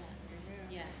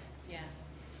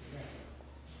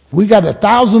 We got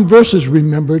 1,000 verses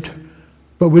remembered,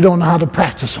 but we don't know how to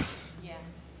practice them.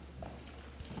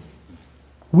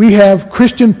 We have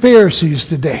Christian Pharisees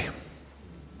today.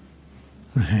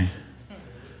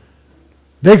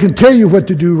 They can tell you what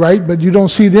to do right, but you don't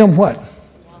see them what?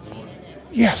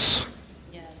 Yes.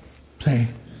 See?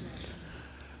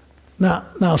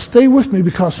 Now stay with me,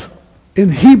 because in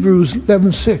Hebrews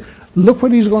 11:6, look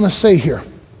what he's going to say here.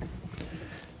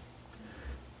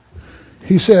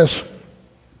 He says,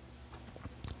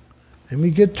 let me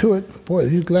get to it. Boy,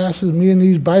 these glasses, me and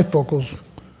these bifocals,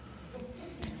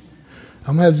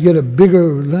 I'm going to have to get a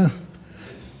bigger.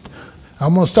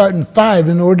 I'm going to start in 5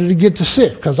 in order to get to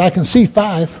 6, because I can see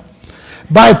 5.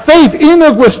 By faith,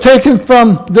 Enoch was taken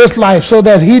from this life so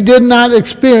that he did not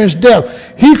experience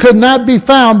death. He could not be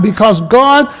found because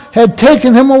God had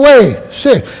taken him away.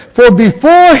 6. For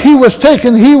before he was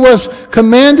taken, he was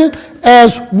commanded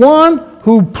as one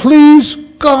who pleased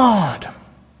God.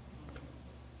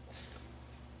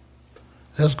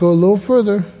 Let's go a little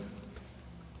further.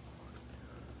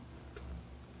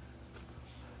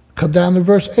 Come down to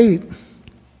verse 8.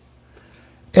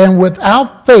 And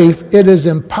without faith, it is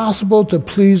impossible to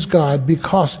please God,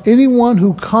 because anyone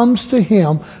who comes to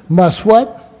him must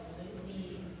what?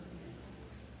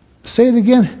 Say it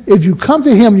again. If you come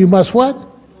to him, you must what?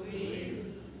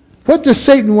 What does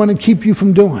Satan want to keep you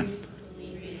from doing?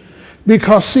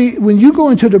 Because, see, when you go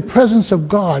into the presence of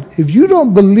God, if you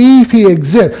don't believe he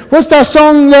exists, what's that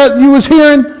song that you was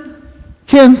hearing,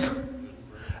 Ken?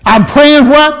 I'm praying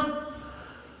what?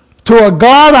 To a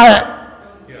God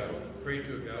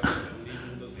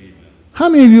How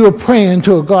many of you are praying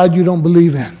to a God you don't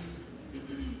believe in?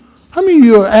 How many of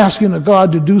you are asking a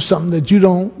God to do something that you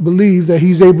don't believe that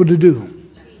he's able to do?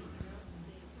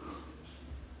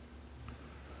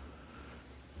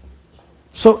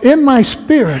 So in my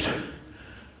spirit,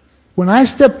 when I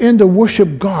step in to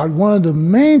worship God, one of the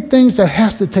main things that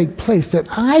has to take place, that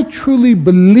I truly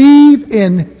believe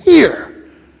in here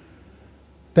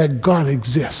that God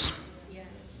exists.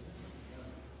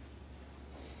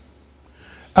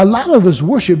 A lot of us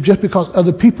worship just because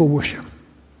other people worship.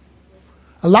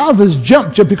 A lot of us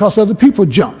jump just because other people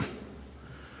jump.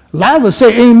 A lot of us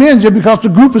say amen just because the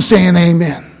group is saying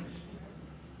amen.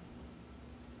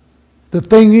 The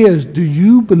thing is, do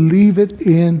you believe it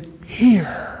in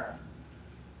here?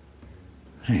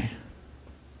 Hey.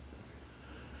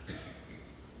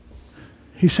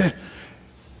 He said,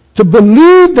 to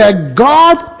believe that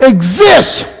God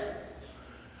exists.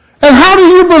 And how do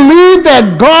you believe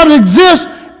that God exists?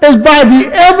 Is by the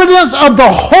evidence of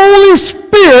the Holy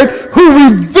Spirit who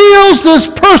reveals this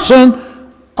person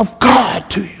of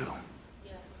God to you.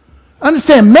 Yes.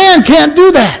 Understand, man can't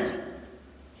do that.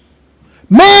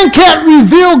 Man can't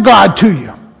reveal God to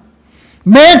you.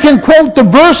 Man can quote the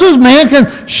verses, man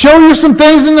can show you some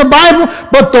things in the Bible,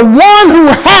 but the one who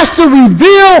has to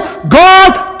reveal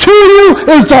God to you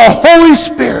is the Holy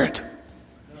Spirit.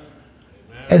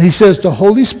 And he says the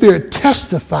Holy Spirit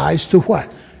testifies to what?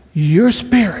 Your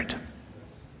spirit,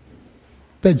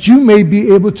 that you may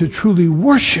be able to truly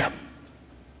worship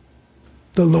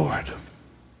the Lord.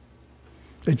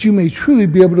 That you may truly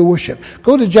be able to worship.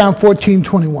 Go to John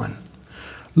 14:21.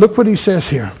 Look what he says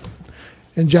here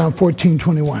in John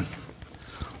 14:21.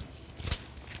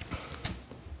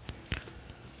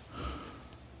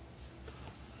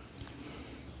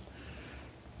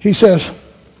 He says,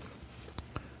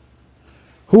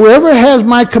 whoever has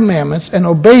my commandments and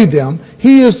obey them,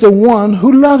 he is the one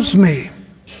who loves me.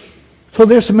 So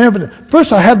there's some evidence.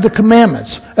 First, I have the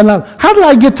commandments. And how do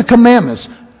I get the commandments?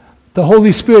 The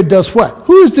Holy Spirit does what?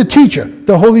 Who is the teacher?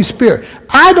 The Holy Spirit.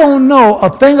 I don't know a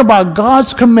thing about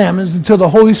God's commandments until the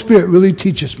Holy Spirit really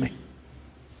teaches me.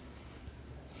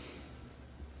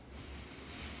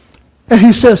 And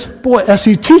he says, boy, as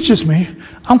he teaches me,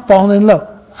 I'm falling in love.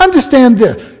 Understand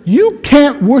this. You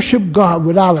can't worship God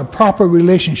without a proper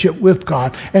relationship with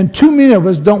God. And too many of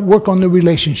us don't work on the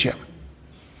relationship.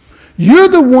 You're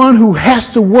the one who has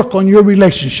to work on your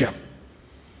relationship.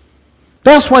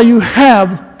 That's why you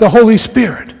have the Holy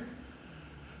Spirit.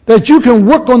 That you can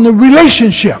work on the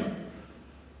relationship.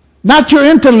 Not your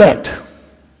intellect,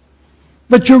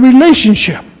 but your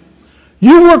relationship.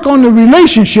 You work on the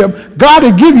relationship, God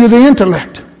will give you the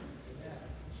intellect.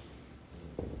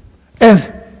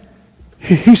 And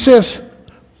he says,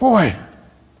 boy,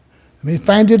 Let me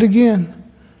find it again.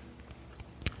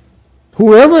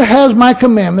 Whoever has my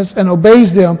commandments and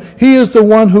obeys them, he is the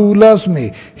one who loves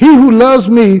me. He who loves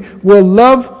me will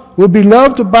be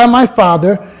loved by my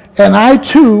Father, and I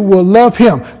too will love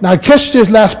him. Now catch this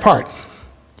last part.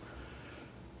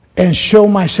 And show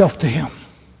myself to him.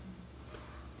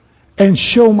 And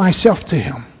show myself to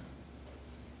him.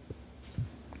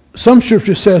 Some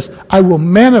scripture says, I will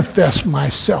manifest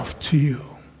myself to you.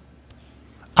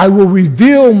 I will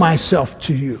reveal myself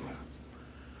to you.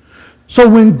 So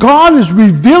when God is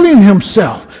revealing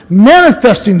himself,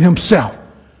 manifesting himself,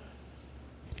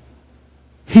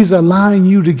 he's allowing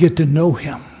you to get to know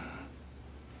him.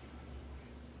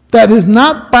 That is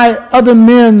not by other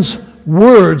men's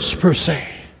words per se,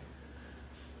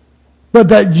 but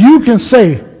that you can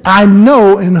say, I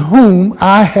know in whom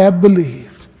I have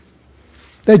believed.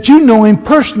 That you know him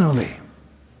personally.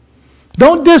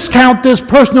 Don't discount this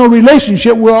personal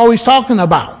relationship we're always talking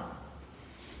about.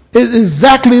 It's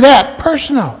exactly that,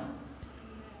 personal.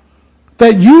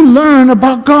 That you learn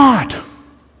about God.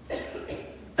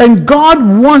 And God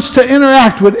wants to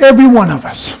interact with every one of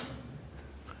us.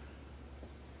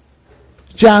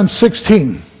 John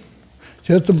 16,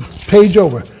 just a page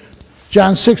over.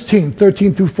 John 16,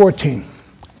 13 through 14.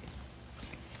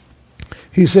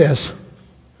 He says,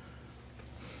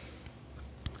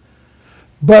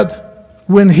 but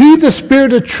when he, the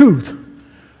Spirit of truth,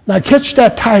 now catch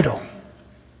that title,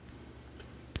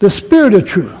 the Spirit of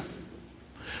truth.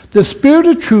 The Spirit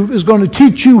of truth is going to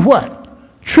teach you what?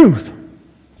 Truth.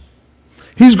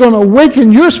 He's going to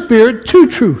awaken your spirit to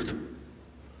truth.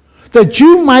 That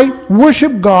you might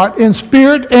worship God in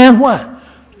spirit and what?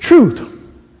 Truth.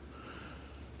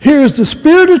 Here's the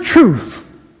Spirit of truth.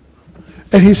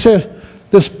 And he says,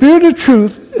 the Spirit of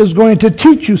truth is going to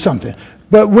teach you something.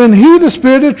 But when he, the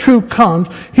Spirit of truth, comes,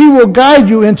 he will guide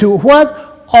you into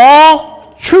what?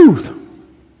 All truth.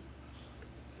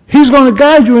 He's going to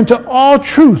guide you into all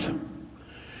truth.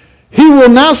 He will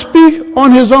not speak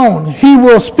on his own. He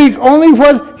will speak only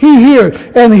what he hears,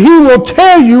 and he will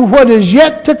tell you what is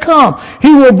yet to come.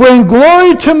 He will bring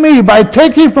glory to me by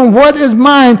taking from what is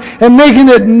mine and making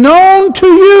it known to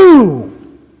you.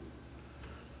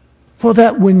 For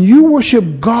that when you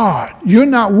worship God, you're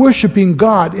not worshiping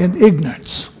God in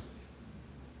ignorance.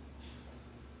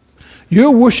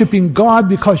 You're worshiping God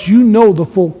because you know the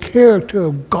full character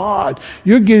of God.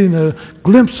 You're getting a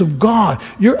glimpse of God.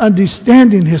 You're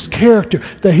understanding his character,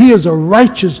 that he is a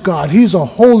righteous God. He's a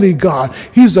holy God.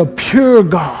 He's a pure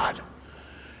God.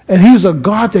 And he's a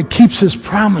God that keeps his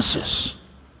promises.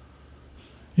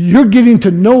 You're getting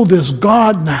to know this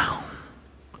God now.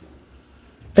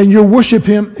 And you worship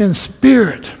him in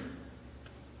spirit.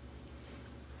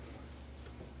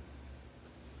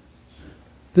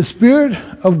 The Spirit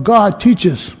of God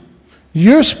teaches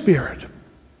your spirit,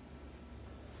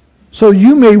 so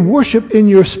you may worship in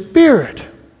your spirit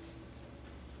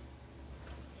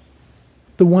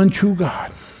the one true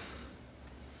God.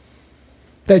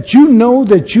 That you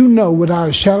know without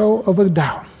a shadow of a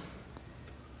doubt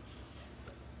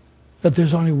that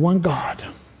there's only one God,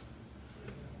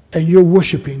 and you're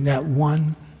worshiping that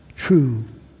one true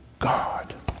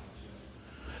God.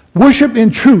 Worship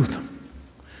in truth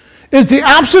is the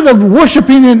opposite of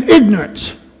worshiping in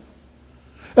ignorance.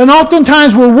 And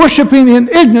oftentimes we're worshiping in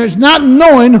ignorance, not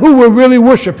knowing who we're really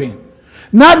worshiping.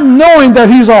 Not knowing that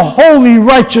he's a holy,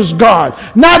 righteous God.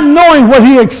 Not knowing what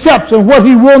he accepts and what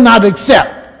he will not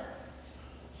accept.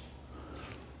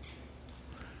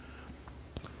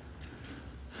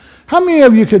 How many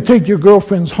of you could take your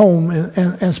girlfriends home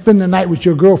and spend the night with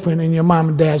your girlfriend in your mom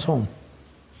and dad's home?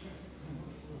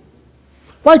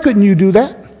 Why couldn't you do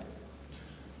that?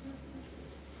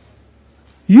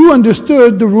 You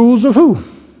understood the rules of who?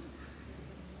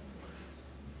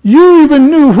 You even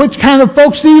knew which kind of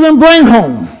folks to even bring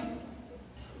home.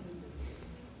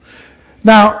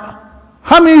 Now,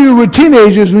 how many of you were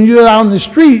teenagers when you were out on the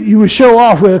street, you would show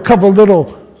off with a couple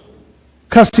little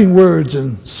cussing words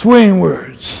and swearing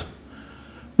words?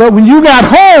 But when you got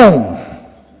home,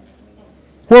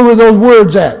 where were those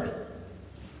words at?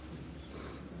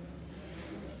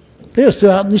 They were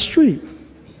still out in the street.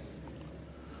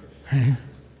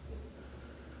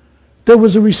 There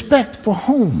was a respect for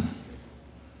home.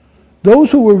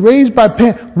 Those who were raised by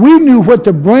parents, we knew what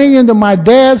to bring into my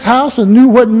dad's house and knew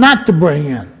what not to bring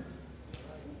in.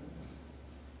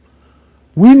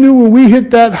 We knew when we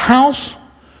hit that house,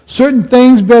 certain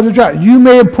things better drop. You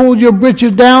may have pulled your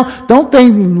britches down. Don't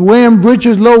think wearing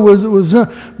britches low was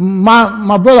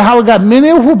my brother Howard got many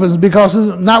whoopings because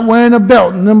of not wearing a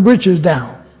belt and them britches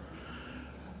down.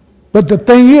 But the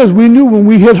thing is, we knew when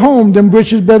we hit home, them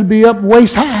britches better be up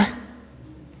waist high.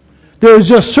 There's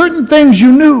just certain things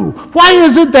you knew. Why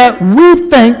is it that we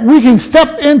think we can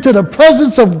step into the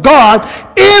presence of God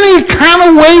any kind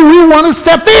of way we want to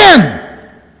step in?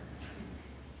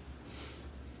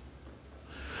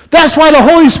 That's why the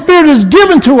Holy Spirit is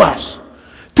given to us,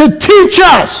 to teach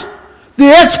us the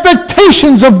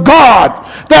expectations of God,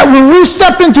 that when we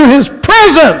step into His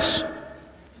presence,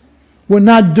 we're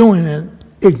not doing it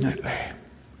ignorantly,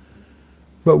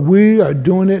 but we are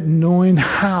doing it knowing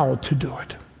how to do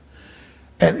it.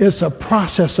 And it's a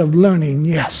process of learning,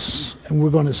 yes, and we're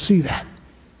going to see that.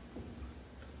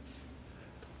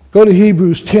 Go to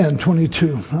Hebrews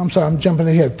 10:22. I'm sorry, I'm jumping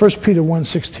ahead. 1 Peter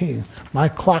 1:16. My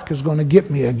clock is going to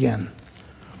get me again.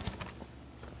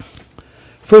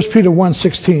 1 Peter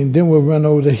 1:16. Then we'll run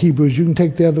over to Hebrews. You can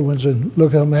take the other ones and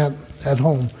look at them at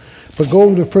home. But go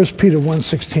over to 1 Peter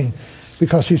 1:16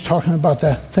 because he's talking about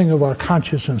that thing of our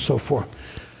conscience and so forth.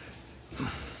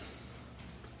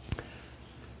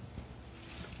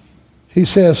 He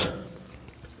says,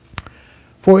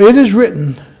 for it is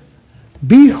written,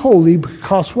 be holy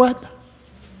because what?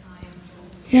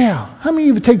 Yeah. How many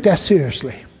of you take that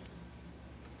seriously?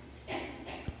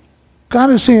 God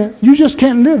is saying, you just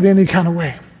can't live any kind of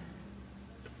way.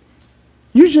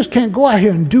 You just can't go out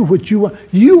here and do what you want.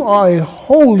 You are a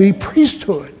holy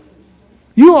priesthood.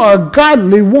 You are a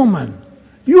godly woman.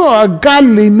 You are a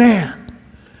godly man.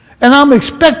 And I'm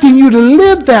expecting you to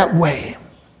live that way.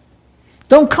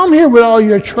 Don't come here with all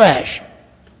your trash.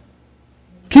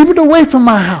 Keep it away from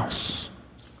my house.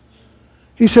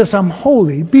 He says, I'm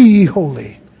holy, be ye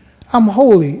holy. I'm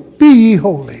holy, be ye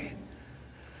holy.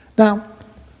 Now,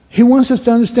 he wants us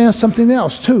to understand something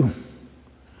else too.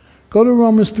 Go to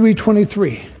Romans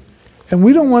 3:23. And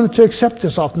we don't want to accept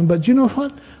this often, but you know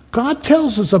what? God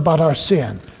tells us about our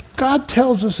sin. God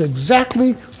tells us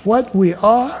exactly what we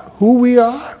are, who we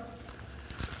are.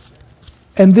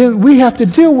 And then we have to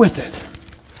deal with it.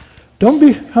 Don't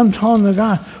be telling the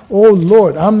God, oh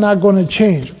Lord, I'm not going to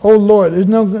change. Oh Lord, it's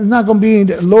not going to be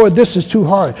any, Lord, this is too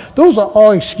hard. Those are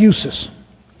all excuses.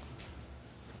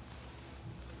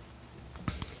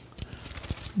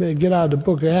 Better get out of the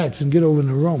book of Acts and get over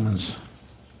into Romans.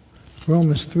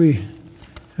 Romans 3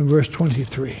 and verse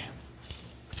 23.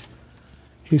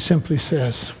 He simply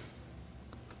says,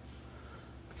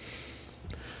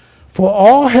 for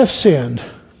all have sinned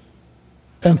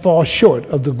and fall short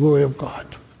of the glory of God.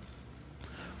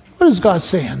 What is God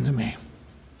saying to me?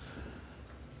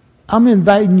 I'm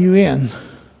inviting you in,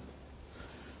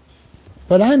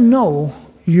 but I know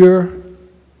your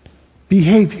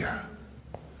behavior.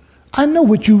 I know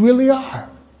what you really are.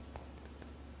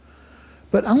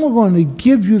 But I'm going to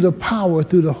give you the power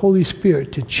through the Holy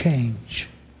Spirit to change.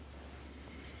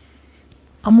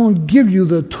 I'm going to give you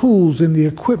the tools and the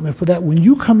equipment for that. When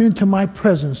you come into my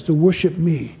presence to worship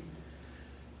me,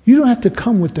 you don't have to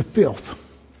come with the filth.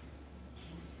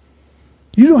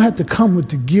 You don't have to come with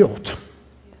the guilt.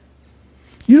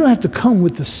 You don't have to come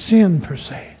with the sin per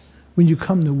se when you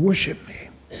come to worship me.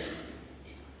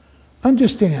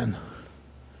 Understand,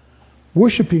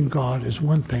 worshiping God is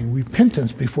one thing.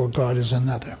 Repentance before God is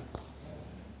another.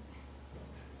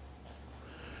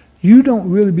 You don't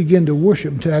really begin to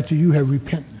worship until after you have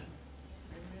repented.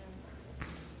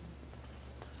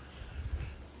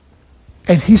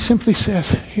 And he simply says,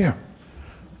 here,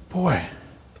 boy,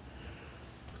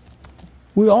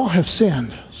 we all have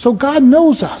sinned. So God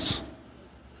knows us.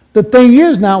 The thing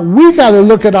is now, we got to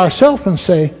look at ourselves and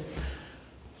say,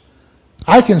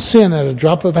 I can sin at a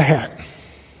drop of a hat.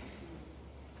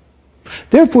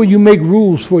 Therefore, you make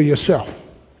rules for yourself.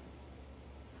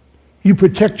 You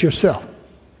protect yourself.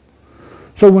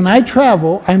 So when I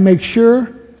travel, I make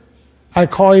sure I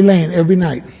call Elaine every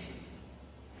night.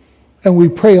 And we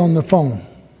pray on the phone.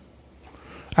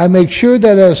 I make sure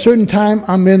that at a certain time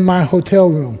I'm in my hotel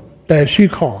room, that if she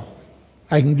calls,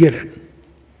 I can get it.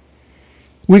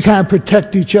 We kind of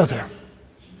protect each other.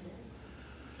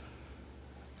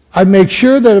 I make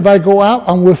sure that if I go out,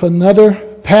 I'm with another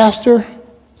pastor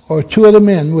or two other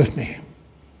men with me.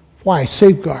 Why?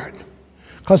 Safeguard.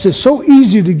 Because it's so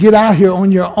easy to get out here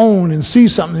on your own and see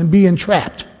something and be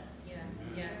entrapped.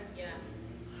 Yeah.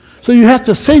 So you have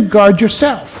to safeguard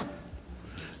yourself.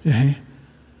 Okay.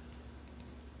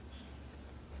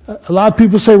 A lot of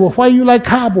people say, well, why do you like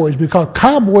cowboys? Because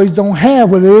cowboys don't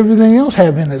have what everything else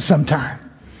have in it sometimes.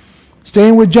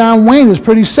 Staying with John Wayne is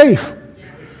pretty safe.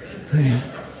 Yeah.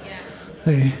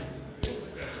 Hey.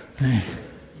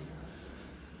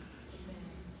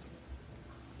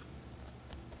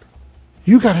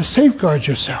 You got to safeguard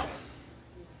yourself.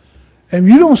 And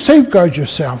if you don't safeguard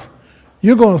yourself,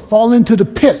 you're going to fall into the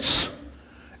pits.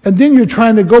 And then you're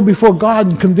trying to go before God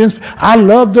and convince, I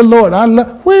love the Lord.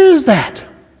 Where is that?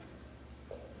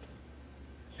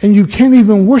 And you can't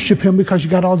even worship him because you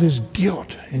got all this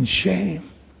guilt and shame.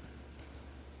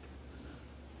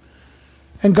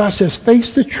 And God says,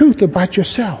 face the truth about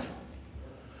yourself.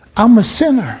 I'm a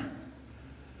sinner.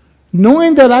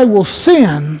 Knowing that I will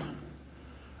sin,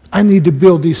 I need to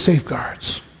build these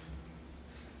safeguards.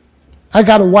 I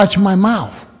got to watch my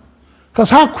mouth. Because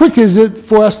how quick is it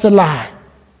for us to lie?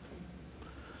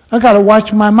 I got to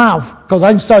watch my mouth because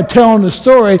I can start telling the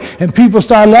story and people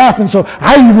start laughing. So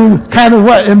I even kind of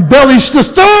embellish the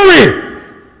story.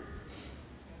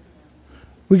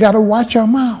 We got to watch our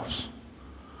mouths.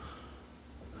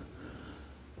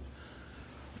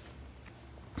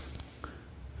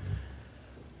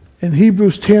 In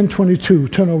Hebrews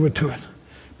 10:22, turn over to it,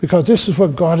 because this is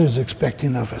what God is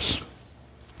expecting of us.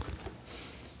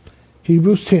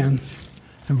 Hebrews 10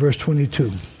 and verse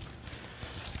 22.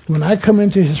 When I come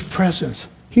into his presence,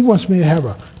 he wants me to have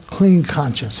a clean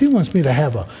conscience. He wants me to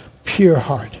have a pure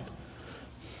heart.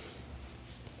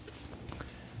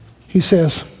 He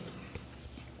says,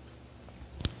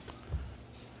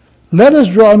 let us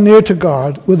draw near to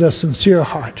God with a sincere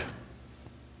heart.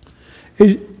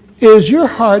 Is your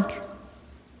heart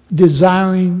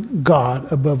desiring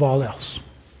God above all else?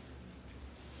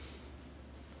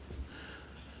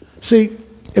 See,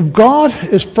 if God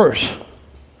is first,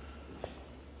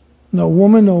 no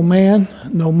woman, no man,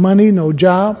 no money, no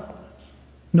job,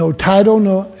 no title,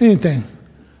 no anything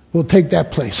will take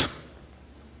that place.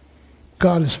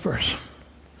 God is first.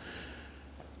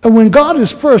 And when God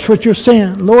is first, what you're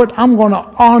saying, Lord, I'm going to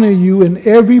honor you in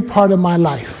every part of my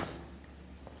life.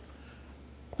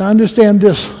 Now understand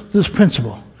this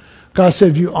principle. God said,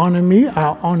 if you honor me,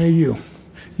 I'll honor you.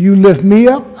 You lift me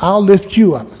up, I'll lift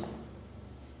you up.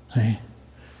 See?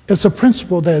 It's a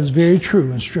principle that is very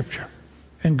true in Scripture,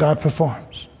 and God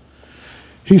performs.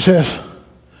 He says,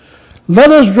 let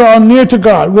us draw near to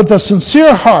God with a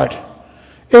sincere heart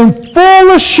in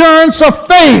full assurance of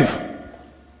faith.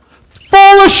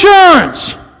 Full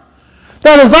assurance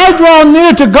that as I draw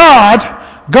near to God,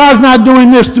 God's not doing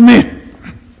this to me.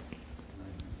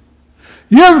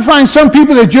 You ever find some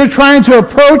people that you're trying to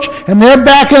approach and they're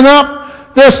backing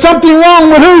up? There's something wrong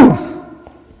with who?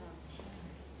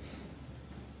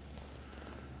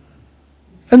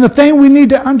 And the thing we need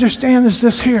to understand is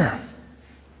this here.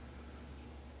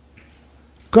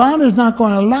 God is not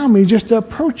going to allow me just to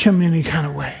approach him any kind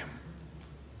of way.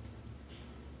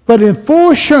 But in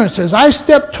full assurance, as I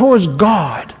step towards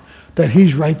God, that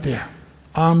he's right there,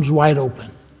 arms wide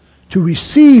open, to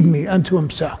receive me unto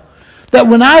himself. That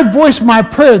when I voice my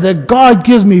prayer, that God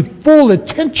gives me full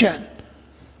attention.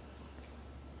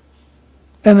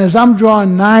 And as I'm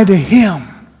drawing nigh to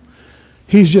him,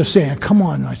 he's just saying, come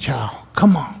on, my child,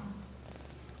 come on.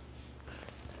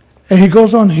 And he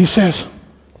goes on, he says,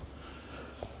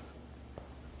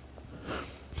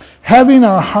 having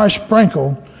our hearts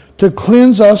sprinkled to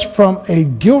cleanse us from a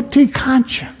guilty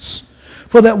conscience.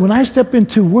 For that when I step in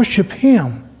to worship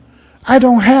him, I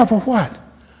don't have a what?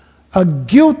 A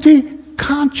guilty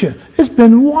conscience. It's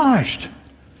been washed.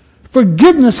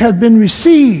 Forgiveness has been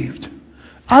received.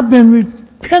 I've been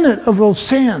repentant of those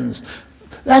sins.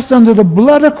 That's under the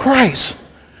blood of Christ.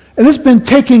 And it's been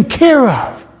taken care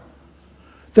of.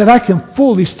 That I can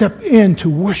fully step in to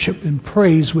worship and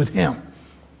praise with him.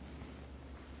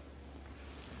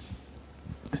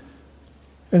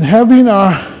 And having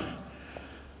our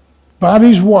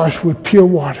bodies washed with pure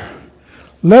water,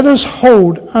 let us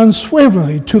hold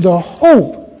unswervingly to the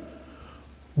hope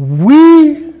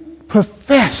we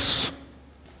profess,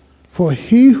 for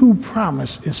he who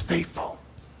promised is faithful.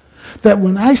 That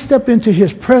when I step into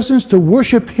his presence to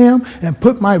worship him and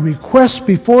put my requests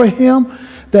before him,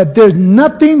 that there's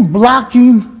nothing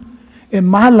blocking in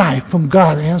my life from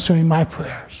God answering my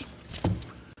prayers.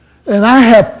 And I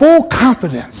have full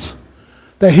confidence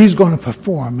that he's going to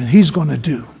perform and he's going to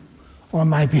do on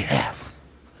my behalf.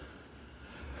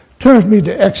 Turn with me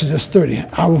to Exodus 30.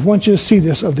 I want you to see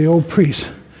this of the old priests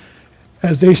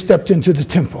as they stepped into the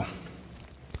temple.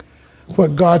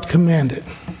 What God commanded.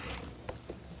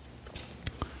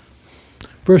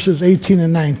 Verses 18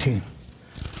 and 19.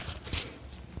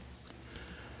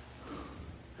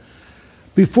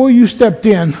 Before you stepped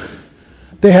in,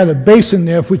 they had a basin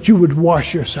there which you would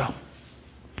wash yourself.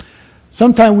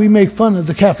 Sometimes we make fun of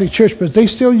the Catholic Church, but they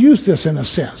still use this in a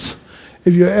sense.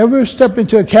 If you ever step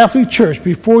into a Catholic church,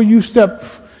 before you step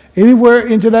anywhere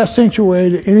into that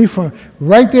sanctuary,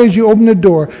 right there as you open the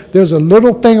door, there's a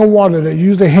little thing of water that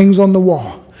usually hangs on the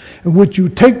wall. In which you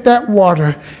take that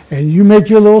water and you make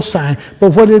your little sign.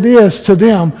 But what it is to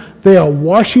them, they are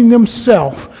washing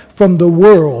themselves from the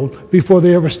world before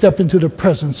they ever step into the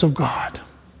presence of God.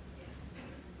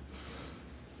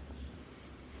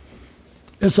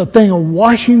 It's a thing of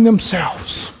washing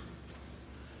themselves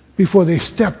before they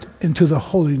stepped into the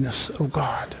holiness of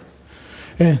God.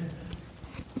 And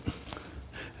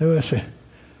let's see,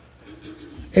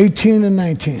 18 and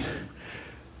 19.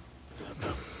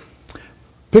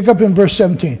 Pick up in verse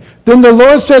 17. Then the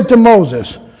Lord said to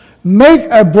Moses, make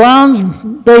a bronze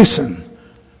basin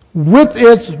with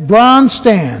its bronze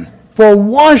stand for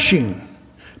washing.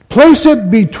 Place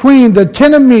it between the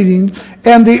tent of meeting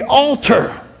and the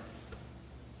altar,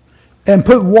 and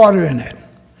put water in it.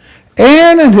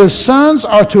 Aaron and his sons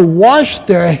are to wash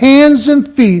their hands and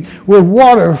feet with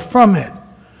water from it.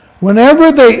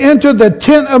 Whenever they enter the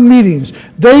tent of meetings,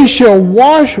 they shall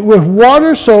wash with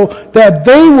water so that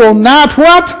they will not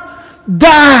what?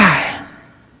 Die.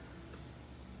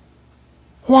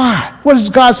 Why? What is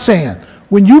God saying?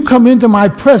 When you come into my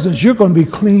presence, you're going to be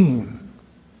clean.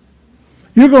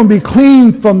 You're going to be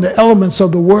clean from the elements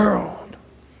of the world.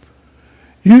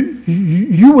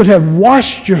 You would have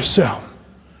washed yourself.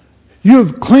 You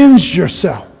have cleansed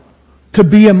yourself to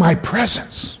be in my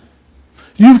presence.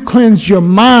 You've cleansed your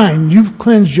mind. You've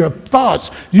cleansed your thoughts.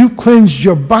 You've cleansed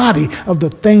your body of the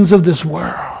things of this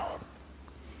world.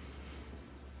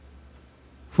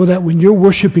 For that when you're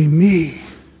worshiping me,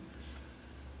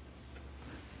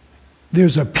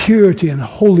 there's a purity and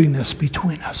holiness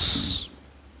between us.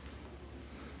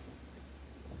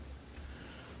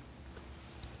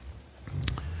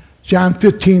 John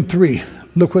 15:3.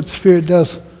 Look what the Spirit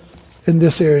does in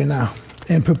this area now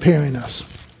in preparing us.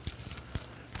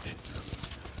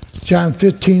 John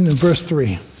 15 and verse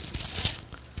 3.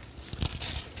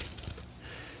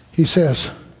 He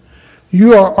says,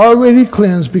 you are already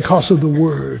cleansed because of the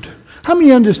word. How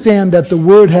many understand that the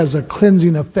word has a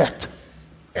cleansing effect?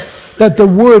 That the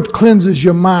word cleanses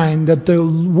your mind, that the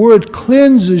word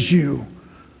cleanses you.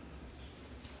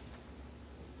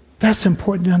 That's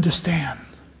important to understand.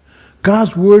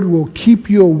 God's word will keep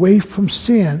you away from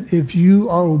sin if you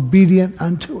are obedient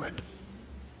unto it.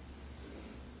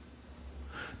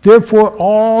 Therefore,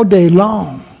 all day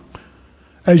long,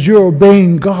 as you're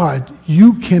obeying God,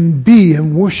 you can be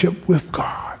in worship with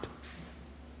God.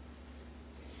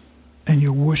 And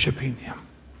you're worshiping Him.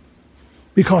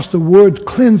 Because the word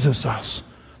cleanses us.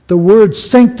 The word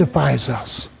sanctifies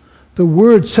us. The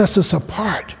word sets us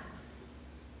apart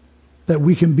that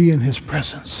we can be in His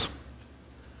presence.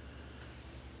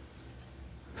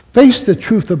 Face the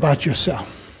truth about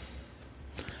yourself.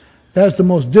 That's the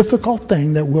most difficult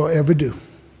thing that we'll ever do.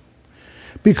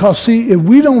 Because, see, if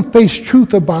we don't face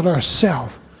truth about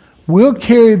ourselves, we'll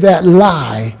carry that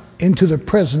lie into the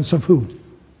presence of who?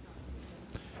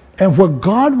 And what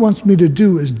God wants me to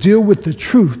do is deal with the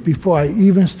truth before I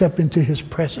even step into His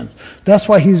presence. That's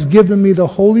why He's given me the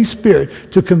Holy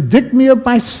Spirit to convict me of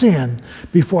my sin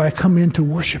before I come in to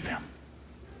worship Him.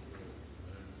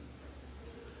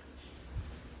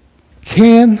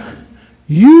 Can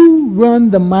you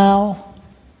run the mile?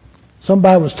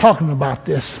 Somebody was talking about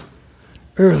this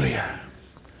earlier.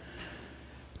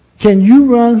 Can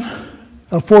you run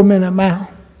a 4-minute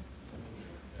mile?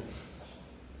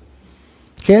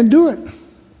 Can't do it.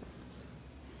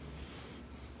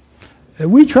 If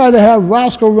we try to have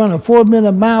Roscoe run a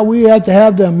 4-minute mile, we have to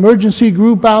have the emergency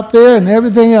group out there and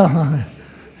everything else.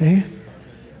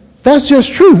 That's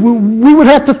just true. We would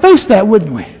have to face that,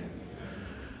 wouldn't we?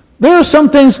 There are some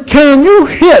things. Can you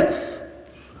hit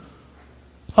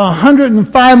a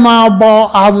 105-mile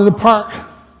ball out of the park?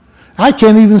 I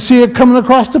can't even see it coming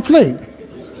across the plate.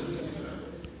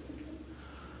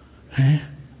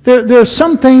 There are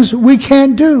some things we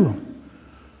can't do.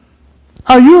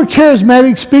 Are you a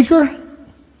charismatic speaker?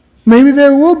 Maybe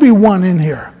there will be one in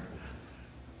here.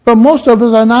 But most of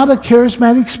us are not a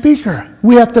charismatic speaker.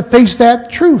 We have to face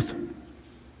that truth.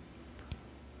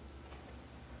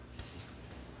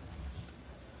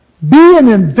 Be an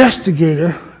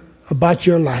investigator about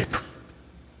your life.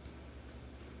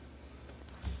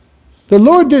 The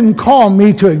Lord didn't call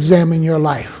me to examine your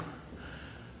life.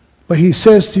 But He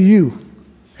says to you,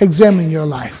 examine your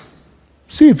life.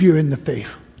 See if you're in the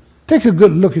faith. Take a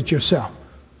good look at yourself.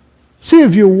 See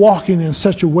if you're walking in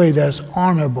such a way that's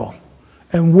honorable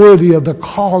and worthy of the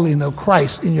calling of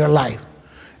Christ in your life.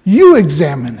 You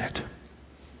examine it.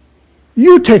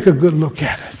 You take a good look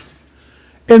at it.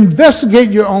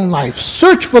 Investigate your own life.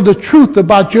 Search for the truth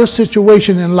about your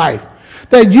situation in life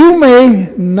that you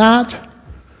may not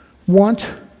want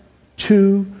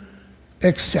to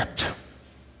accept.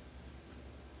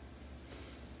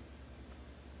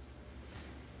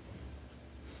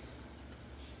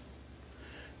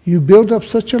 You build up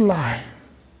such a lie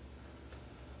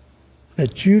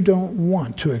that you don't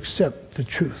want to accept the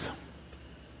truth.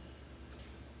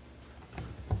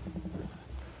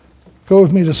 Go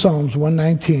with me to Psalms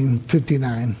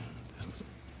 119:59.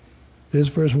 This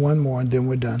verse one more and then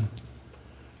we're done.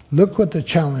 Look what the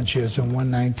challenge is in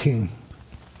 119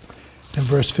 and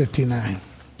verse 59.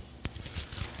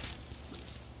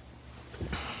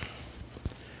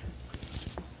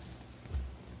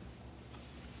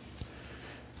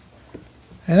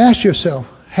 And ask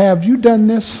yourself, have you done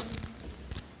this?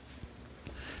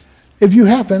 If you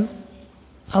haven't,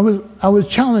 I would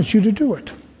challenge you to do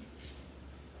it.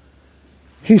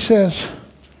 He says,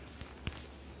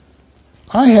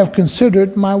 I have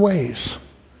considered my ways.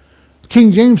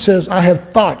 King James says, I have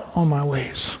thought on my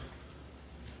ways.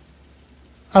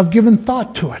 I've given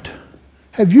thought to it.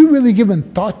 Have you really given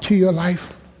thought to your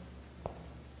life?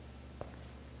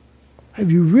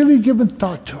 Have you really given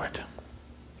thought to it?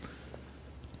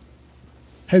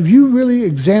 Have you really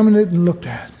examined it and looked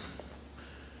at it?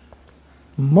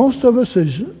 Most of us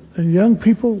as young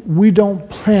people, we don't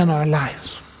plan our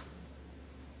lives.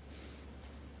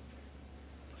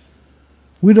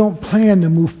 We don't plan to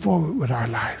move forward with our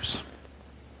lives.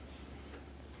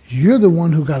 You're the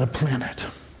one who got to plan it.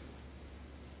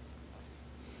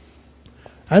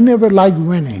 I never liked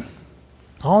renting.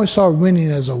 I always saw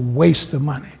renting as a waste of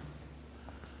money.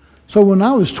 So when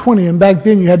I was 20, and back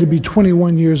then you had to be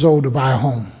 21 years old to buy a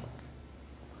home.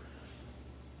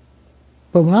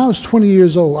 But when I was 20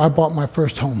 years old, I bought my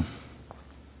first home.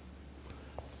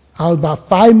 I was about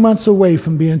 5 months away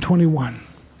from being 21.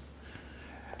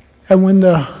 And when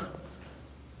the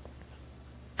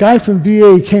guy from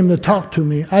VA came to talk to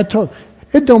me, I told him,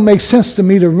 it don't make sense to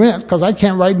me to rent because I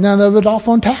can't write none of it off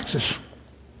on taxes.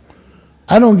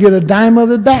 I don't get a dime of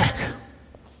it back.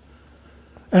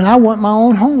 And I want my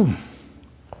own home.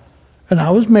 And I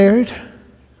was married,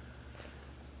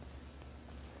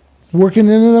 working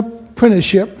in an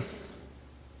apprenticeship,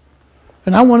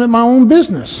 and I wanted my own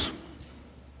business.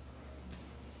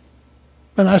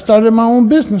 And I started my own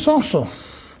business also.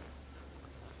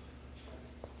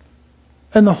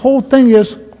 And the whole thing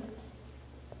is,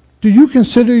 do you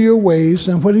consider your ways?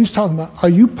 And what he's talking about, are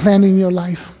you planning your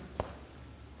life?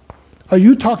 Are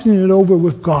you talking it over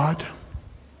with God?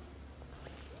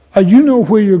 Are you know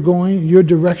where you're going, your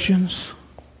directions?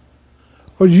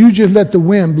 Or do you just let the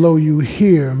wind blow you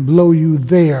here and blow you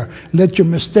there? Let your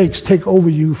mistakes take over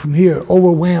you from here,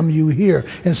 overwhelm you here,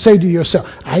 and say to yourself,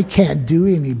 I can't do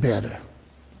any better.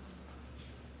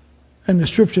 And the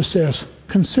scripture says,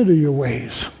 consider your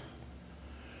ways.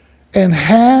 And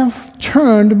have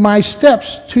turned my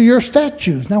steps to your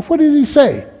statutes. Now, what did he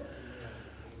say?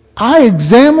 I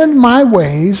examined my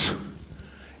ways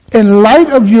in light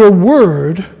of your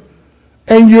word,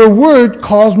 and your word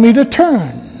caused me to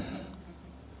turn.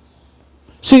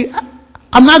 See,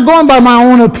 I'm not going by my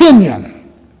own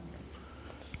opinion,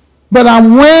 but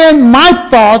I'm weighing my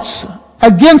thoughts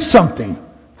against something.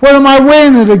 What am I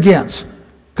weighing it against?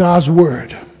 God's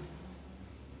word.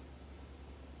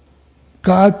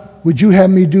 God, would you have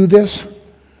me do this?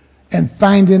 And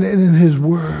finding it in his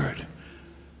word.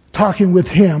 Talking with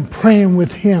him, praying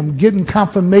with him, getting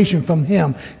confirmation from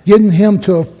him, getting him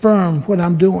to affirm what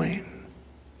I'm doing.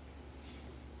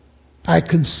 I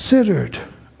considered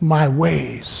my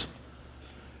ways.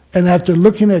 And after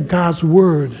looking at God's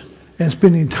word and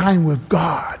spending time with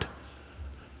God,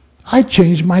 I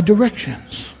changed my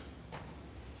directions.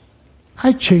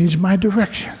 I changed my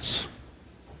directions.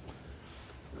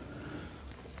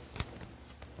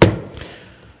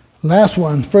 Last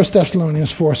one, 1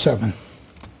 Thessalonians 4:7.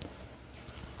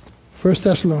 1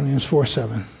 Thessalonians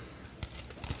 4:7.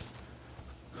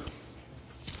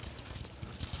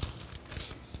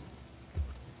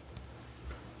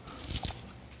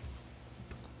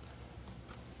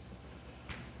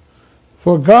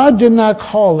 For God did not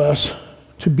call us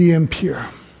to be impure.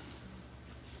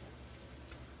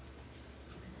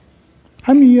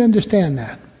 How many of you understand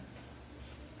that?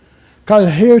 Because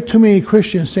I hear too many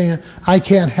Christians saying, I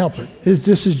can't help it.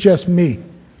 This is just me.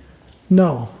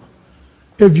 No.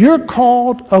 If you're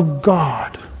called of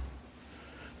God,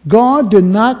 God did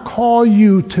not call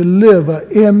you to live an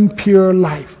impure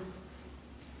life.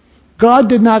 God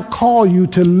did not call you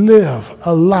to live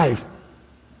a life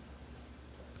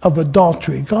of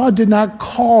adultery. God did not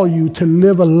call you to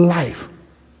live a life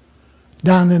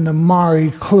down in the miry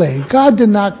clay. God did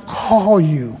not call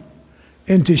you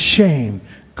into shame.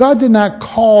 God did not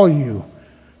call you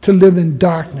to live in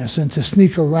darkness and to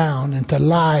sneak around and to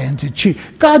lie and to cheat.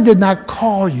 God did not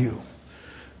call you.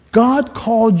 God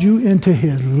called you into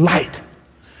his light,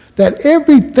 that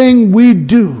everything we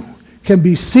do can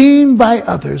be seen by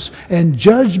others and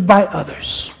judged by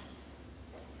others.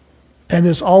 And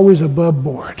it's always above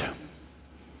board.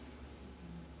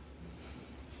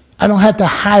 I don't have to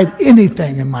hide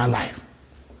anything in my life.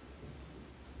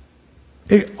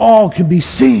 It all can be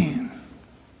seen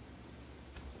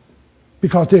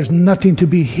because there's nothing to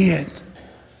be hid,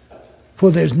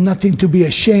 for there's nothing to be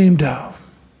ashamed of.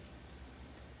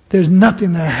 There's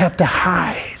nothing that I have to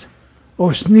hide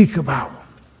or sneak about.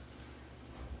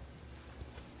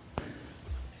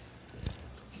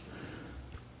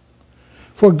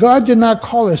 For God did not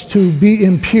call us to be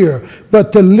impure,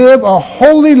 but to live a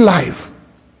holy life.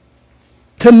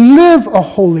 To live a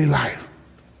holy life.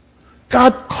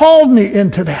 God called me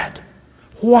into that.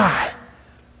 Why?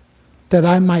 That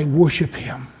I might worship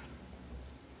him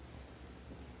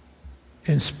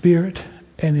in spirit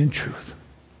and in truth.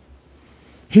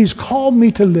 He's called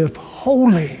me to live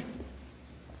holy.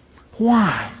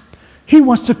 Why? He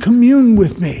wants to commune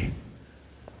with me.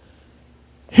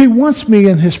 He wants me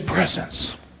in his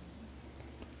presence.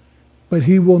 But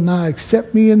he will not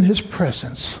accept me in his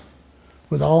presence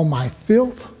with all my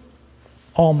filth,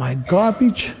 all my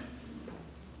garbage,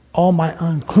 all my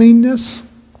uncleanness,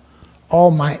 all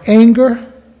my anger,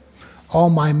 all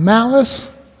my malice,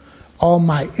 all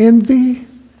my envy.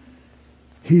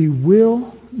 He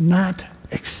will not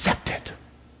accept it.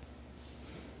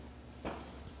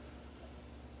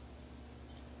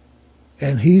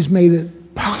 And he's made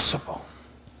it possible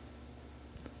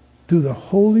through the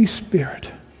Holy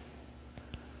Spirit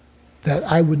that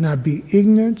I would not be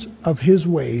ignorant of his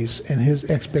ways and his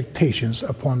expectations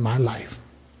upon my life.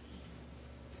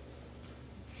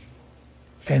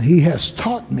 And he has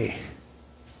taught me,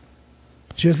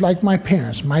 just like my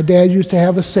parents. My dad used to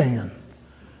have a saying.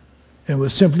 It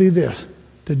was simply this: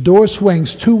 the door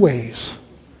swings two ways.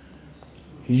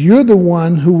 You're the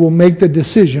one who will make the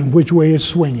decision which way it's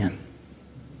swinging.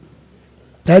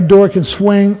 That door can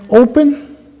swing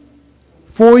open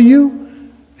for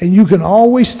you, and you can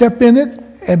always step in it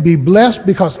and be blessed,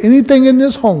 because anything in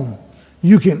this home,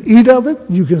 you can eat of it,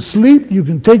 you can sleep, you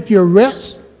can take your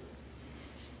rest.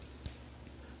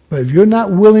 But if you're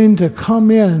not willing to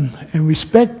come in and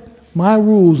respect my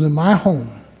rules in my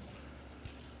home,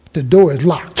 the door is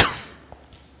locked.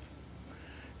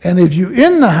 And if you're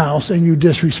in the house and you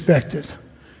disrespect it,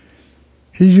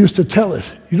 he used to tell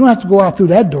us, you don't have to go out through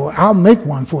that door, I'll make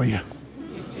one for you.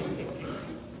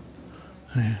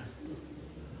 Yeah.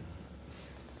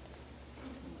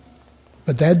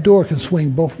 But that door can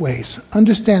swing both ways.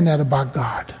 Understand that about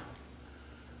God.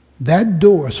 That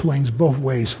door swings both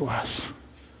ways for us.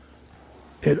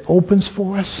 It opens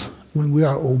for us when we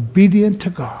are obedient to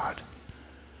God,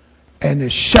 and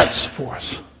it shuts for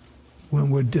us when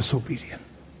we're disobedient.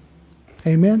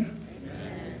 Amen?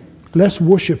 Amen. Let's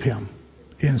worship him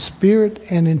in spirit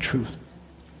and in truth.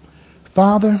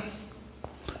 Father,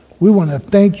 we want to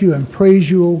thank you and praise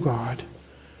you, O God,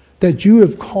 that you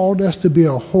have called us to be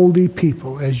a holy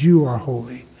people as you are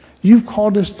holy. You've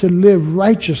called us to live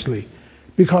righteously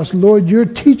because, Lord, you're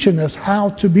teaching us how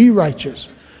to be righteous.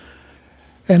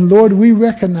 And, Lord, we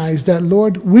recognize that,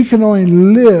 Lord, we can only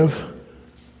live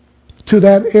to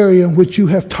that area in which you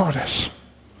have taught us.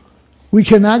 We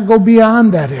cannot go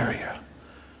beyond that area.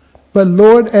 But,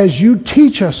 Lord, as you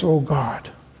teach us, O God,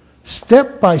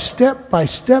 step by step by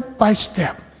step by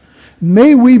step,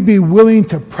 may we be willing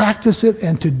to practice it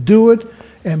and to do it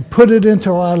and put it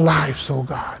into our lives, oh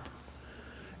God.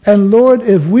 And Lord,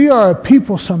 if we are a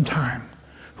people sometime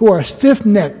who are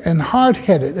stiff-necked and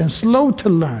hard-headed and slow to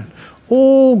learn,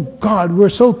 oh God, we're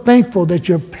so thankful that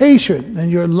you're patient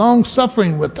and you're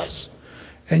long-suffering with us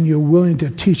and you're willing to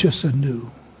teach us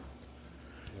anew.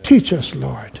 Teach us,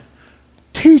 Lord.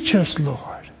 Teach us,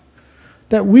 Lord,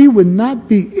 that we would not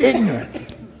be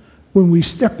ignorant when we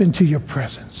step into your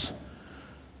presence.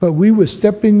 But we would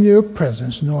step in your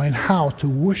presence knowing how to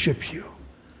worship you,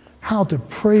 how to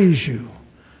praise you,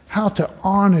 how to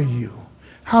honor you,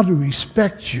 how to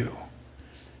respect you,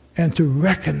 and to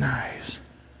recognize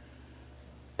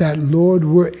that, Lord,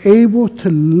 we're able to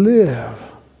live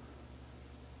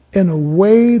in a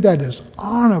way that is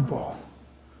honorable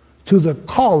to the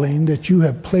calling that you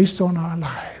have placed on our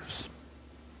lives.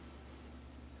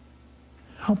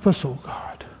 Help us, oh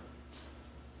God,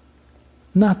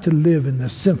 not to live in the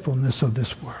sinfulness of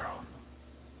this world.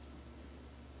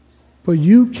 But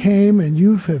you came and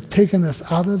you have taken us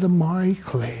out of the miry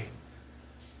clay,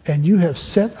 and you have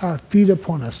set our feet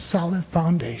upon a solid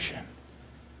foundation.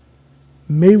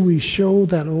 May we show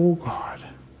that, oh God,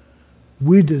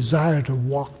 we desire to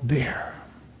walk there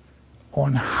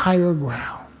on higher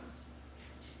ground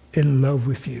in love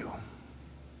with you.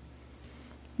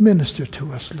 Minister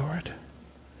to us, Lord,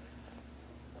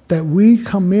 that we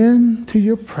come into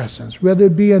your presence, whether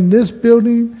it be in this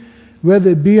building,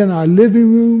 whether it be in our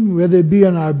living room, whether it be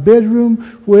in our bedroom,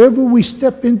 wherever we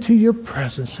step into your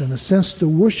presence in a sense to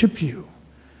worship you,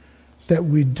 that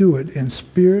we do it in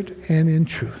spirit and in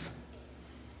truth.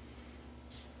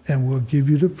 And we'll give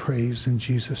you the praise in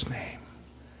Jesus' name.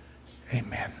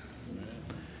 Amen.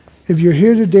 If you're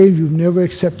here today and you've never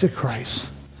accepted Christ,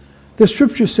 the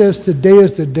scripture says today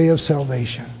is the day of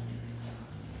salvation.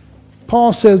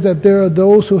 Paul says that there are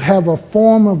those who have a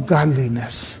form of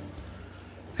godliness.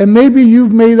 And maybe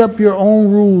you've made up your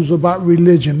own rules about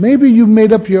religion. Maybe you've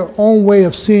made up your own way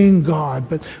of seeing God.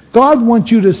 But God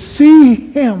wants you to see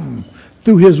him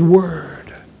through his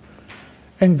word.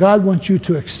 And God wants you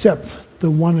to accept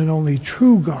the one and only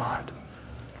true God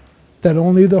that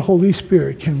only the Holy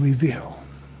Spirit can reveal.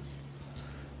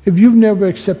 If you've never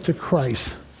accepted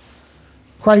Christ,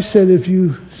 Christ said, if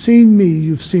you've seen me,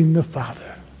 you've seen the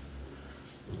Father.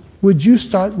 Would you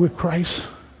start with Christ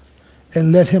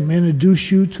and let him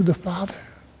introduce you to the Father?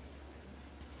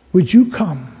 Would you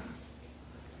come,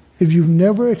 if you've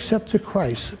never accepted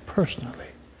Christ personally,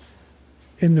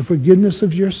 in the forgiveness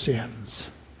of your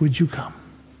sins, would you come?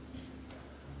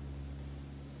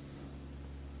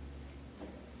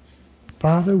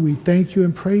 Father, we thank you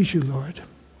and praise you, Lord,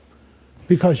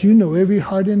 because you know every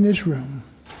heart in this room.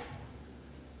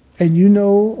 And you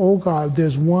know, oh God,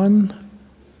 there's one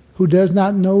who does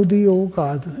not know thee, O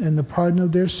God, and the pardon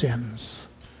of their sins.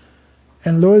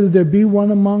 And Lord, if there be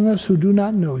one among us who do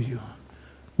not know you,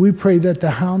 we pray that the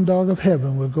hound dog of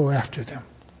heaven will go after them.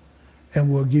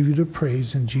 And we'll give you the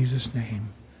praise in Jesus'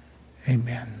 name.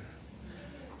 Amen.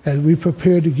 As we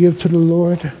prepare to give to the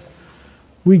Lord,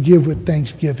 we give with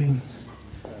thanksgiving.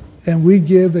 And we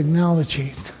give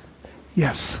acknowledging.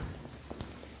 Yes.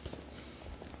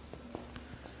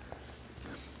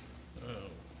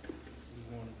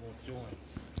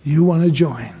 You want to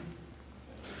join?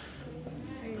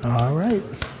 All right.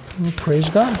 Well, praise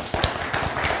God.